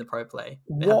announcement in the pro play.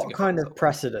 What kind of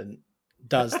precedent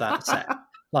does that set?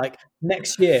 Like,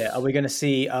 next year, are we going to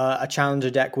see a Challenger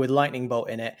deck with Lightning Bolt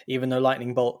in it, even though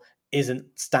Lightning Bolt isn't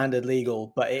standard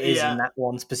legal, but it is in that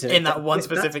one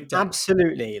specific deck?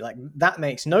 Absolutely. Like, that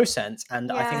makes no sense. And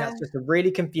I think that's just a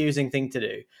really confusing thing to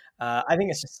do. I think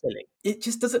it's just silly. It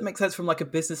just doesn't make sense from like a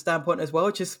business standpoint as well,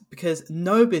 just because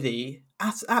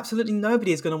absolutely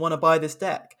nobody is going to want to buy this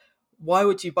deck. Why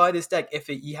would you buy this deck if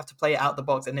you have to play it out the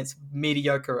box and it's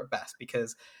mediocre at best?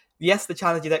 Because yes, the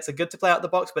Challenger decks are good to play out the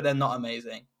box, but they're not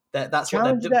amazing. That's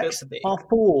Challenger what they're decks built to be. are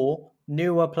for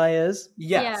newer players.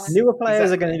 Yes. Newer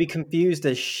players are going to be confused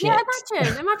as shit. Yeah,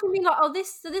 imagine being like, oh,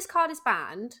 this card is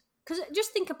banned. Because just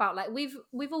think about, like, we've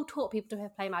all taught people to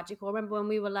play Magic, or remember when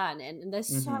we were learning, and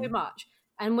there's so much.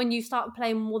 And when you start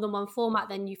playing more than one format,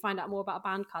 then you find out more about a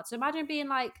banned card. So imagine being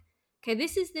like, okay,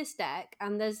 this is this deck,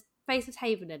 and there's Faceless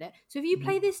Haven in it. So if you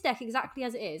play this deck exactly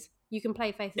as it is, you can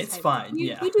play Faceless Haven. It's fine,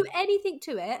 If you do anything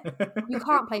to it, you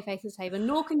can't play Faceless Haven,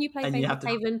 nor can you play Faceless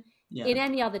Haven in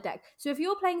any other deck. So if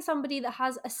you're playing somebody that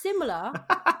has a similar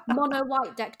mono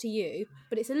white deck to you,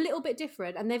 but it's a little bit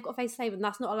different, and they've got Faceless Haven,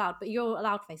 that's not allowed, but you're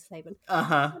allowed Faceless Haven.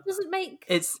 That doesn't make...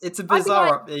 It's a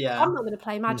bizarre... I'm not going to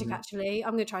play Magic, actually.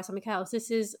 I'm going to try something else.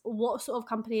 What sort of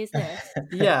company is this?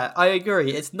 Yeah, I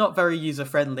agree. It's not very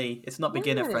user-friendly. It's not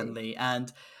beginner-friendly.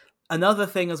 And another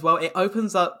thing as well, it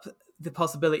opens up the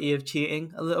possibility of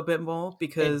cheating a little bit more,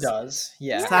 because it does,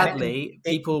 sadly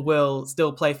people will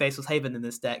still play Faceless Haven in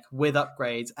this deck with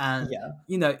upgrades, and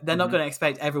they're not going to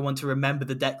expect everyone to remember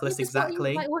the deck list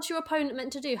exactly. What's your opponent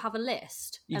meant to do? Have a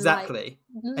list exactly,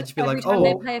 and just be like,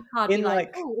 they play a card,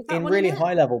 in really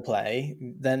high level play,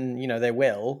 then they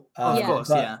will, of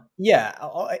course,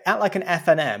 at like an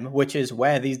FNM, which is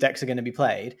where these decks are going to be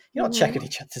played, you're not checking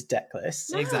each other's deck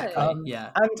lists. Exactly. And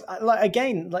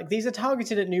these are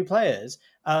targeted at new players.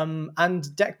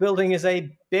 And deck building is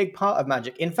a big part of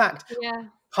Magic. In fact,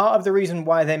 part of the reason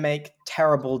why they make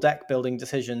terrible deck building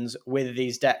decisions with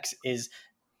these decks is,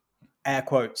 air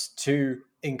quotes, to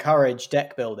encourage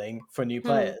deck building for new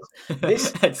players.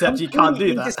 This except you can't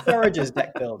do that. Discourages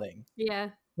deck building.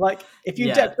 Yeah. Like, if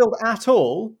you deck build at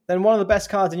all, then one of the best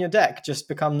cards in your deck just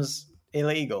becomes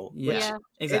illegal. Yeah,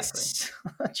 exactly. It's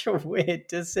such a weird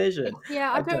decision.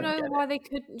 Yeah, I don't know why they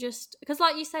couldn't just... Because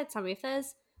like you said, Sammy, if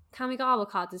there's Kamigawa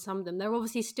cards in some of them, they're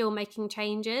obviously still making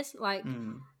changes, like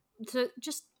to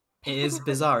just It is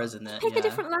bizarre, isn't it? Pick a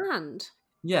different land.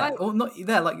 Yeah, or not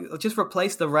there. Like, just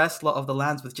replace the rest lot of the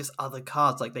lands with just other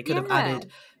cards. Like, they could have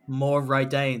added more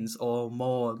Rydanes or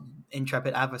more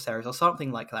Intrepid Adversaries or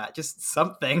something like that. Just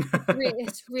something.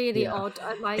 It's really odd.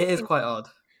 It is quite odd.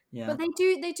 Yeah, but they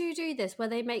do this where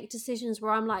they make decisions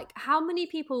where I'm like, how many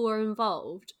people were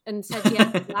involved and said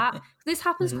yes to that? This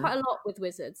happens quite a lot with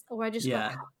Wizards, where I just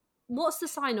go, what's the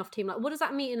sign-off team like? What does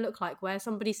that meeting look like where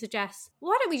somebody suggests,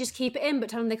 why don't we just keep it in but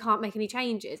tell them they can't make any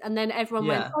changes? And then everyone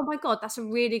went, oh my god, that's a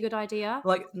really good idea.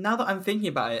 Like, now that I'm thinking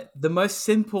about it, the most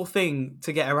simple thing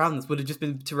to get around this would have just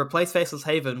been to replace Faceless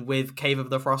Haven with Cave of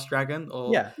the Frost Dragon.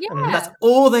 Or that's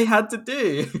all they had to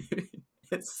do.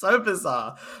 It's so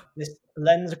bizarre. This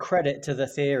lends credit to the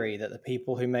theory that the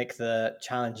people who make the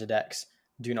Challenger decks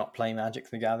do not play Magic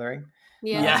the Gathering.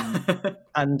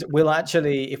 And we'll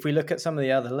actually, if we look at some of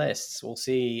the other lists, we'll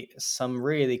see some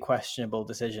really questionable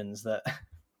decisions that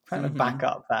kind of back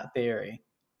up that theory.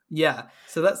 Yeah,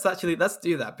 so let's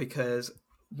do that, because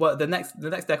the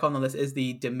next deck on the list is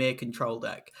the Dimir Control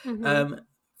deck.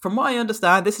 From what I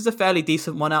understand, this is a fairly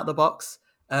decent one out the box.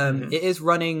 It is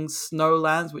running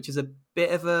Snowlands, which is a bit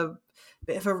of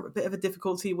a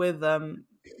difficulty with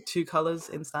 2 colors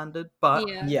in standard, but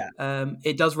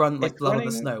it does run like Blood on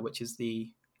the Snow, which is the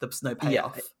snow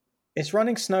payoff. It's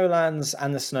running Snowlands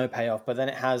and the snow payoff, but then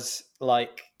it has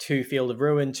like 2 Field of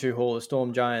Ruin, 2 Hall of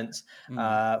Storm Giants,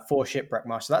 4 Shipwreck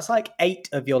Marsh. So that's like 8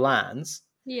 of your lands.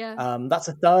 That's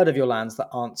a third of your lands that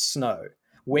aren't snow,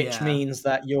 which means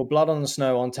that your Blood on the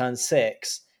Snow on turn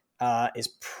 6 is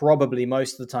probably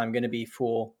most of the time going to be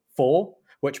for 4,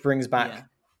 which brings back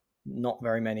not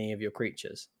very many of your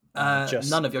creatures. Just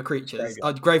none of your creatures.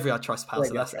 Graveyard Trespass,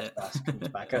 so that's it. Comes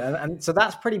back. And so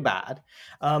that's pretty bad.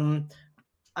 And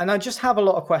I just have a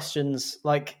lot of questions.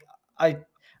 Like,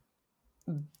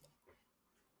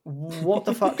 what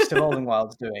the fuck's Evolving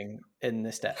Wilds doing in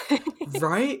this deck?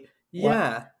 Right?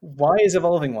 Yeah. Why is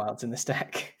Evolving Wilds in this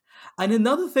deck? And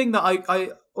another thing that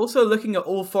I also, looking at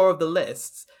all 4 of the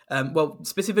lists,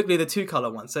 specifically the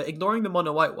 2-color one, so ignoring the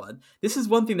mono white one, this is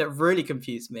one thing that really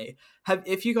confused me.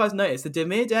 If you guys noticed, the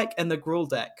Dimir deck and the Gruul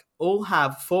deck all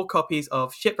have 4 copies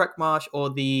of Shipwreck Marsh, or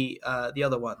the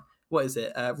other one. What is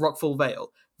it? Rockfall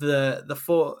Vale. The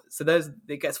 4. So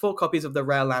it gets 4 copies of the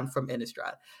rare land from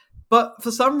Innistrad. But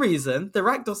for some reason, the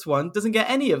Rakdos one doesn't get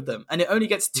any of them, and it only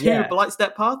gets 2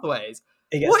 Blightstep Pathways.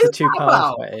 It gets the 2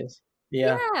 pathways.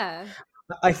 Yeah.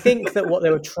 I think that what they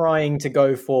were trying to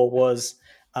go for was,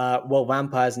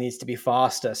 Vampires needs to be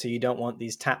faster, so you don't want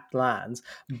these tapped lands.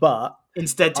 But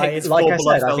instead, take this like I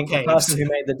said, I think the person who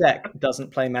made the deck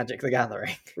doesn't play Magic the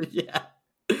Gathering.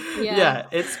 Yeah,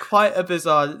 it's quite a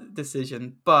bizarre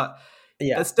decision, but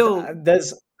still,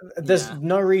 there's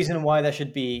no reason why there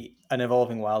should be an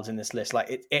Evolving Wilds in this list.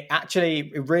 Like,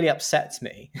 it really upsets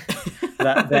me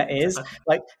that there is.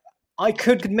 Like, I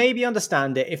could maybe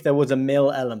understand it if there was a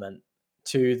mill element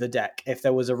to the deck, if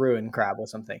there was a Ruin Crab or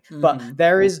something. But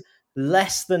there is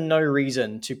less than no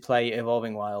reason to play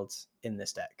Evolving Wilds in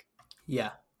this deck. Yeah.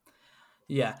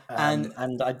 And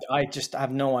I just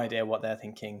have no idea what they're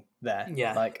thinking there.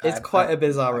 Yeah, like, it's quite a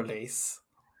bizarre release.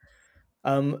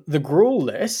 The Gruul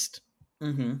list.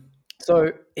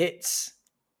 So it's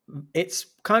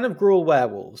kind of Gruul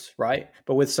Werewolves, right?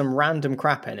 But with some random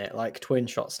crap in it, like Twin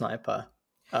Shot Sniper.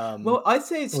 I'd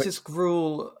say it's just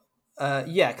Gruul.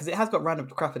 Because it has got random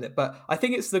crap in it, but I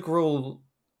think it's the Gruul.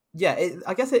 Yeah,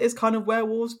 I guess it is kind of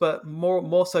werewolves, but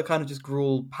more so kind of just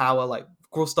Gruul power, like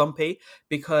Gruul Stompy,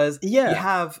 because you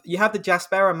have the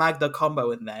Jaspera Magda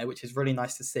combo in there, which is really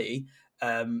nice to see.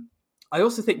 I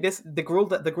also think the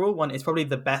Gruul one is probably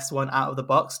the best one out of the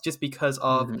box, just because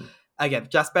of again,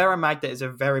 Jaspera Magda is a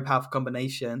very powerful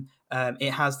combination.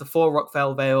 It has the 4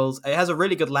 Rockfell Vales. It has a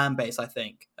really good land base, I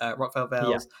think. Rockfell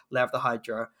Vales, Lair of the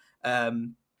Hydra.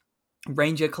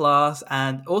 Ranger class,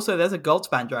 and also there's a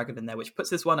Goldspan Dragon in there, which puts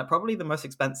this one at probably the most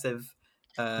expensive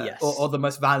or the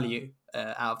most value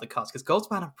out of the cards, because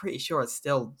Goldspan, I'm pretty sure, is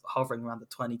still hovering around the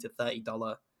 $20 to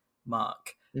 $30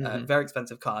 mark. Very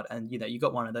expensive card, and you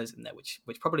got one of those in there, which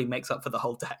probably makes up for the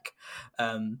whole deck.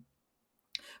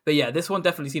 But yeah, this one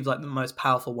definitely seems like the most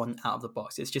powerful one out of the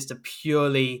box. It's just a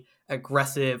purely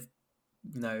aggressive,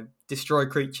 destroy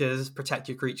creatures, protect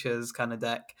your creatures kind of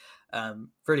deck.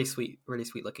 Really sweet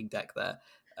looking deck there.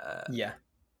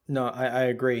 No, I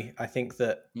agree. I think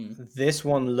that this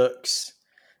one looks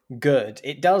good.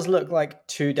 It does look like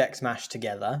 2 decks mashed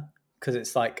together, because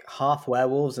it's like half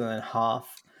werewolves and then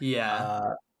half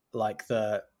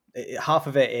half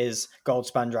of it is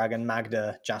Goldspan Dragon,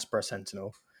 Magda, Jaspera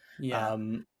Sentinel,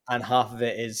 and half of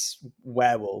it is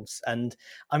werewolves. And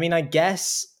I mean, I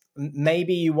guess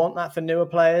maybe you want that for newer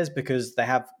players because they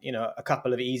have, a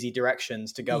couple of easy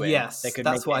directions to go in. Yes, They could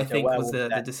that's make what I it into think a was the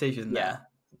werewolf deck. decision Yeah. there.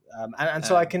 And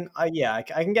so I can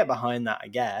get behind that, I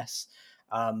guess.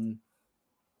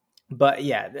 But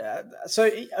yeah, so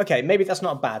okay, maybe that's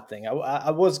not a bad thing.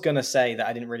 I was gonna say that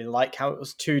I didn't really like how it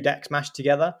was 2 decks mashed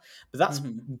together, but that's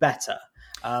better.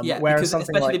 Because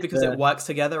especially because it works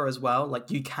together as well. Like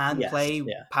you can play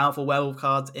powerful werewolf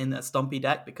cards in a Stompy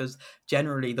deck because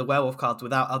generally the werewolf cards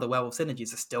without other werewolf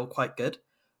synergies are still quite good.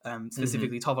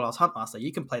 Specifically Tovolar's Huntmaster,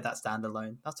 you can play that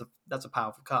standalone. That's a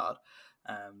powerful card.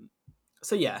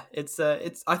 So yeah, it's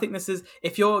I think this is,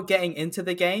 if you're getting into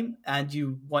the game and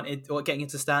you wanted, or getting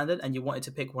into standard and you wanted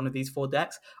to pick one of these 4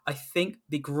 decks, I think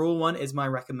the Gruul one is my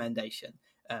recommendation.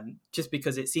 Just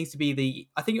because it seems to be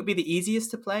I think it would be the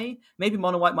easiest to play. Maybe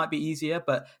Mono White might be easier,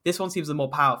 but this one seems the more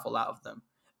powerful out of them.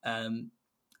 And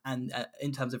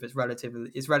in terms of it's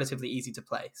relatively easy to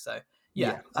play. So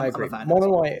yeah, I agree. Mono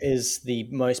White is the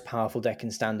most powerful deck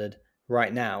in standard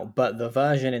right now, but the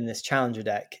version in this challenger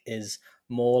deck is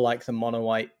more like the Mono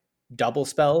White double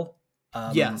spell.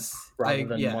 Rather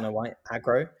than Mono White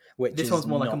aggro. This one's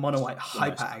more like a Mono White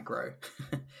hyper aggro,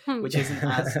 which isn't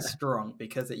as strong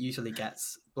because it usually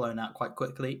gets blown out quite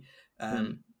quickly.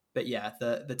 But yeah,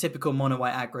 the typical Mono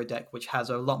White aggro deck, which has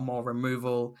a lot more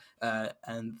removal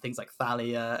and things like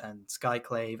Thalia and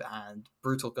Skyclave and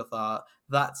Brutal Cathar,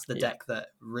 that's the deck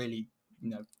that really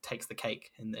takes the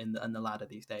cake in the ladder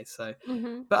these days. So,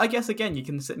 but I guess again you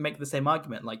can make the same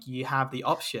argument. Like you have the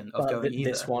option of going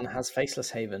either. This one has Faceless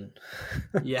Haven.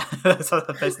 Yeah, that's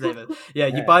Faceless Haven. Yeah,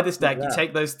 you buy this deck, you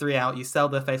take those 3 out, you sell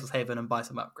the Faceless Haven and buy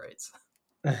some upgrades.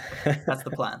 That's the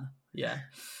plan. Yeah,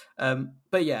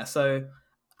 but yeah, so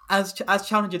as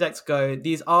challenger decks go,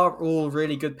 these are all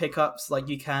really good pickups. Like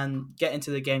you can get into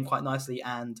the game quite nicely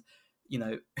and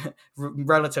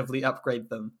relatively upgrade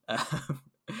them.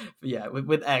 Yeah,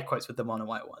 with air quotes with the Mono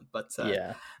White one, but so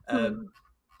we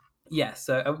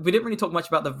didn't really talk much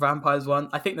about the Vampires one.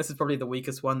 I think this is probably the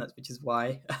weakest one, which is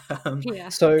why.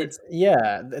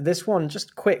 This one,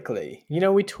 just quickly,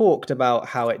 we talked about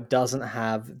how it doesn't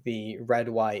have the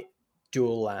red-white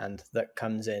dual land that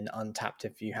comes in untapped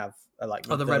if you have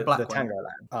the red-black Tango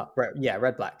land.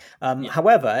 Red-black.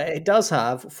 However, it does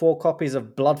have 4 copies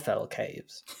of Bloodfell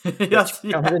Caves, which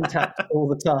comes in tapped all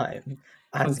the time.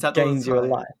 And gains your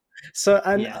life. So,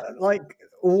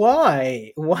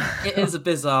 why? It is a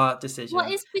bizarre decision.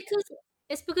 Well, it's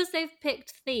because they've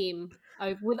picked theme.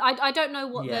 I don't know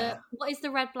what is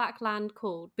the red black land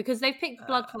called, because they've picked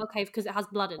Bloodfell Cave because it has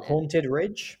blood in it. Haunted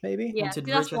Ridge, maybe. Yeah,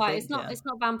 that's why it's not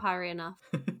vampire enough.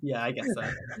 Yeah, I guess so.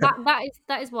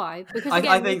 that is why, because again,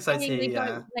 I think so too.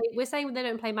 We're saying they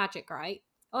don't play Magic, right?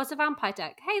 Oh, it's a vampire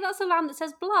deck. Hey, that's a land that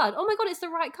says blood. Oh my god, it's the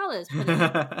right colours.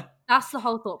 That's the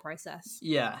whole thought process.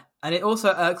 Yeah, and it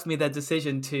also irks me their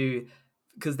decision to,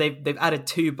 because they've added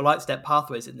 2 Blightstep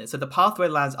pathways in this. So the pathway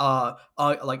lands are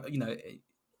like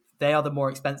they are the more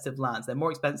expensive lands. They're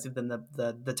more expensive than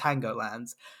the Tango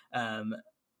lands, and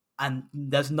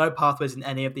there's no pathways in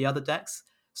any of the other decks.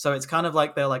 So it's kind of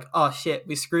like they're like, oh shit,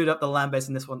 we screwed up the land base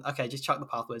in this one. Okay, just chuck the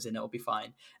pathways in, it'll be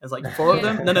fine. It's like 4 of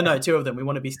them? No, 2 of them. We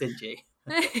want to be stingy.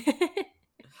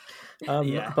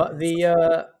 But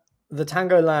the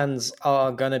Tango lands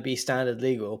are going to be standard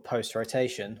legal post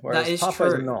rotation, whereas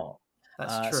pathways are not.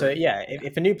 That's true. So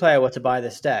if a new player were to buy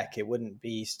this deck, it wouldn't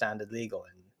be standard legal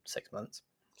in 6 months.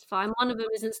 It's fine. One of them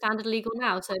isn't standard legal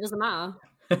now, so it doesn't matter.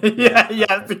 yeah,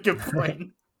 that's a good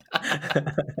point.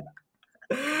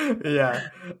 Yeah.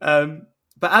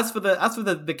 But as for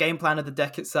the game plan of the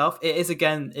deck itself, it's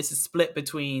a split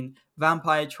between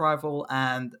Vampire Tribal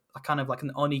and a kind of like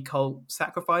an Oni Cult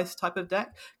Sacrifice type of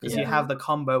deck, because you have the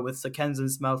combo with Sakenzen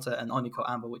Smelter and Oni Cult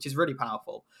Amber, which is really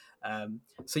powerful.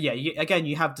 So yeah,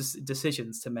 you have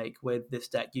decisions to make with this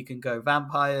deck. You can go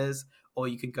Vampires, or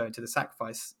you can go into the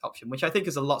Sacrifice option, which I think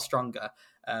is a lot stronger.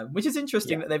 Which is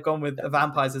interesting that they've gone with the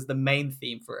Vampires as the main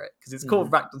theme for it, because it's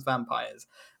called Rakdos Vampires.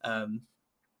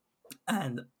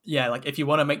 And yeah, like if you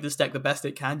want to make this deck the best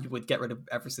it can, you would get rid of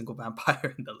every single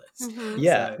vampire in the list.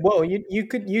 Yeah, well,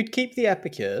 you'd keep the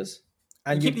Epicures,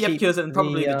 and you'd keep the Epicures and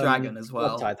probably the Dragon as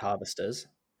well. Tithe Harvesters.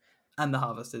 And the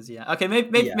Harvesters, yeah. Okay,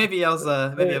 maybe I've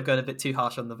gone a bit too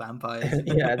harsh on the vampires.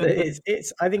 Yeah,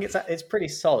 I think it's pretty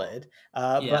solid.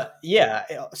 But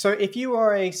yeah, so if you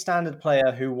are a standard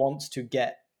player who wants to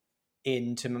get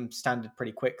into standard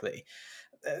pretty quickly,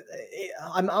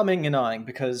 I'm umming and ahhing,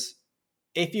 because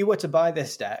if you were to buy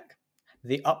this deck,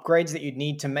 the upgrades that you'd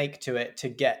need to make to it to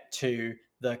get to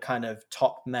the kind of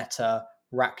top meta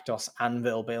Rakdos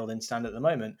Anvil build in standard at the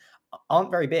moment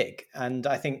aren't very big. And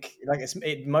I think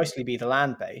it'd mostly be the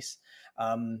land base.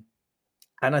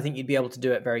 and I think you'd be able to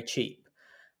do it very cheap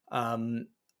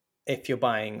if you're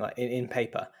buying like in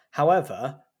paper.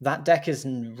 However, that deck is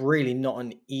really not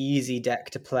an easy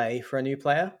deck to play for a new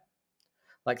player.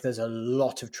 Like there's a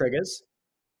lot of triggers,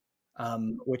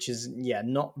 which is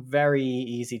not very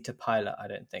easy to pilot, I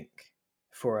don't think,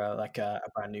 for a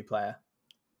brand new player.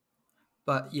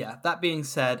 But yeah, that being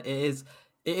said, it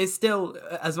is still,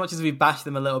 as much as we bash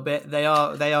them a little bit, they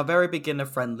are very beginner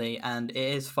friendly, and it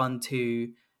is fun to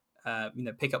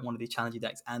pick up one of these challenger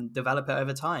decks and develop it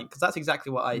over time, because that's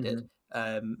exactly what I did.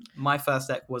 My first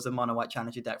deck was a mono white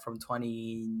challenger deck from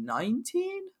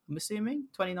 2019. I'm assuming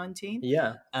 2019.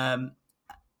 Yeah. And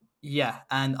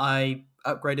I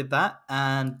upgraded that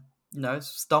and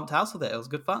stomped house with it. It was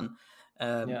good fun.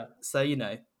 So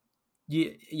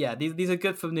these are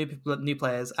good for new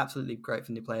players. Absolutely great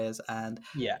for new players. And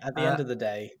at the end of the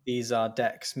day, these are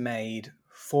decks made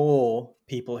for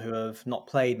people who have not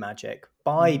played Magic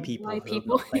by people who have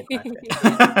not played Magic.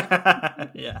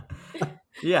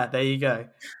 Yeah, there you go.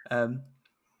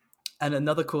 And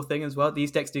another cool thing as well,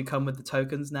 these decks do come with the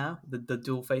tokens now, the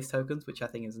dual face tokens, which I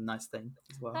think is a nice thing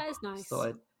as well. That is nice. So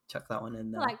I'd chuck that one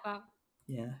in there. I like that.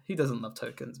 Yeah, who doesn't love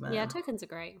tokens, man? Yeah, tokens are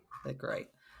great. They're great.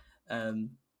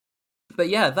 But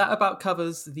yeah, that about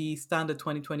covers the standard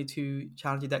 2022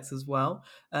 Challenger decks as well.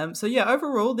 So yeah,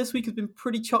 overall, this week has been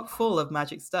pretty chock full of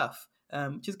Magic stuff,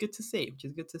 which is good to see.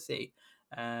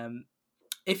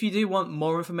 If you do want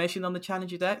more information on the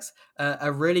Challenger decks,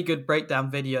 a really good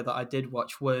breakdown video that I did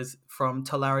watch was from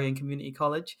Tolarian Community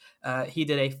College. He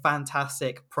did a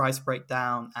fantastic price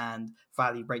breakdown and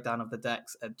value breakdown of the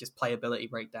decks, and just playability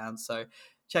breakdown. So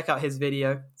check out his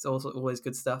video. It's also always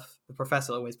good stuff. The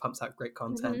professor always pumps out great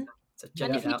content. So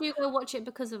and if you do go watch it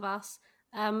because of us,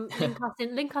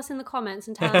 link us in the comments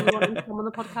and tell us you want him to come on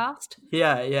the podcast.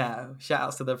 Yeah. Shout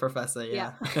outs to the professor.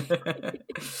 Yeah.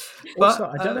 Also,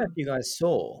 I don't know if you guys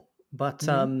saw, but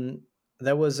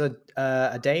there was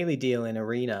a daily deal in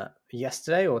Arena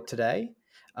yesterday or today,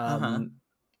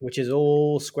 which is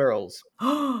all squirrels.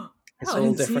 It's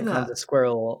all different kinds of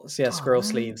squirrels. Yeah, squirrel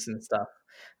sleeves and stuff.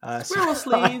 Squirrel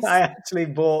sleeves. I actually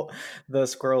bought the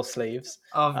squirrel sleeves.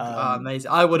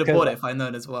 Amazing! I would have bought it if I'd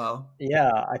known as well.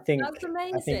 Yeah, I think that's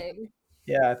amazing.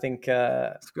 I think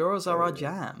squirrels are our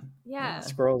jam. Yeah,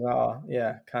 squirrels are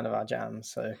kind of our jam.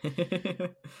 So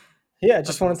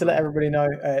just wanted to let everybody know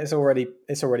it's already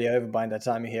over by the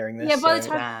time you're hearing this. Yeah, by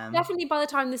the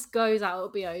time this goes out,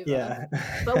 it'll be over. Yeah,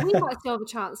 but we might still have a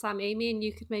chance, Sammy. Me and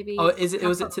you could maybe. Oh, is it?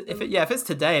 If it's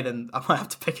today, then I might have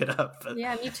to pick it up. But...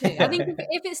 Yeah, me too. I think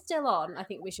if it's still on, I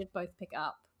think we should both pick it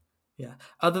up. Yeah.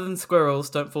 Other than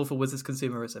squirrels, don't fall for Wizards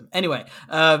consumerism. Anyway,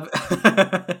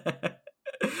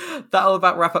 that'll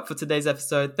about wrap up for today's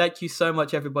episode. Thank you so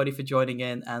much, everybody, for joining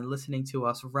in and listening to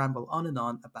us ramble on and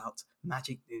on about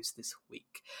Magic news this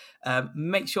week.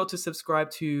 Make sure to subscribe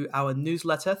to our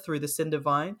newsletter through the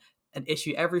Cindervine, an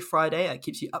issue every Friday that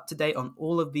keeps you up to date on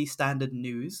all of the standard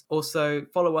news. Also,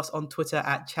 follow us on Twitter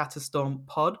at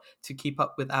ChatterStormPod to keep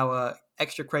up with our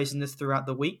extra craziness throughout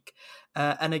the week.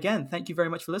 And again, thank you very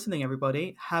much for listening,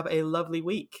 everybody. Have a lovely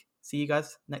week. See you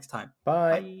guys next time.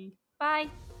 Bye. Bye.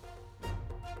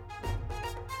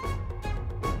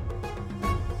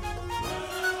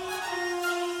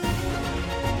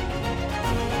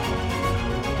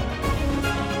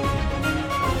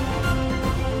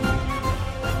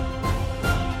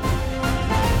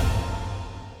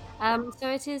 So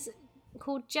it is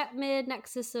called Jetmir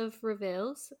Nexus of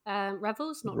Revels.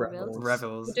 Revels, not Revels.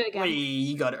 Revels. We'll do it again.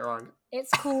 You got it wrong.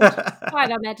 It's called...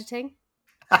 Fine, I'm editing.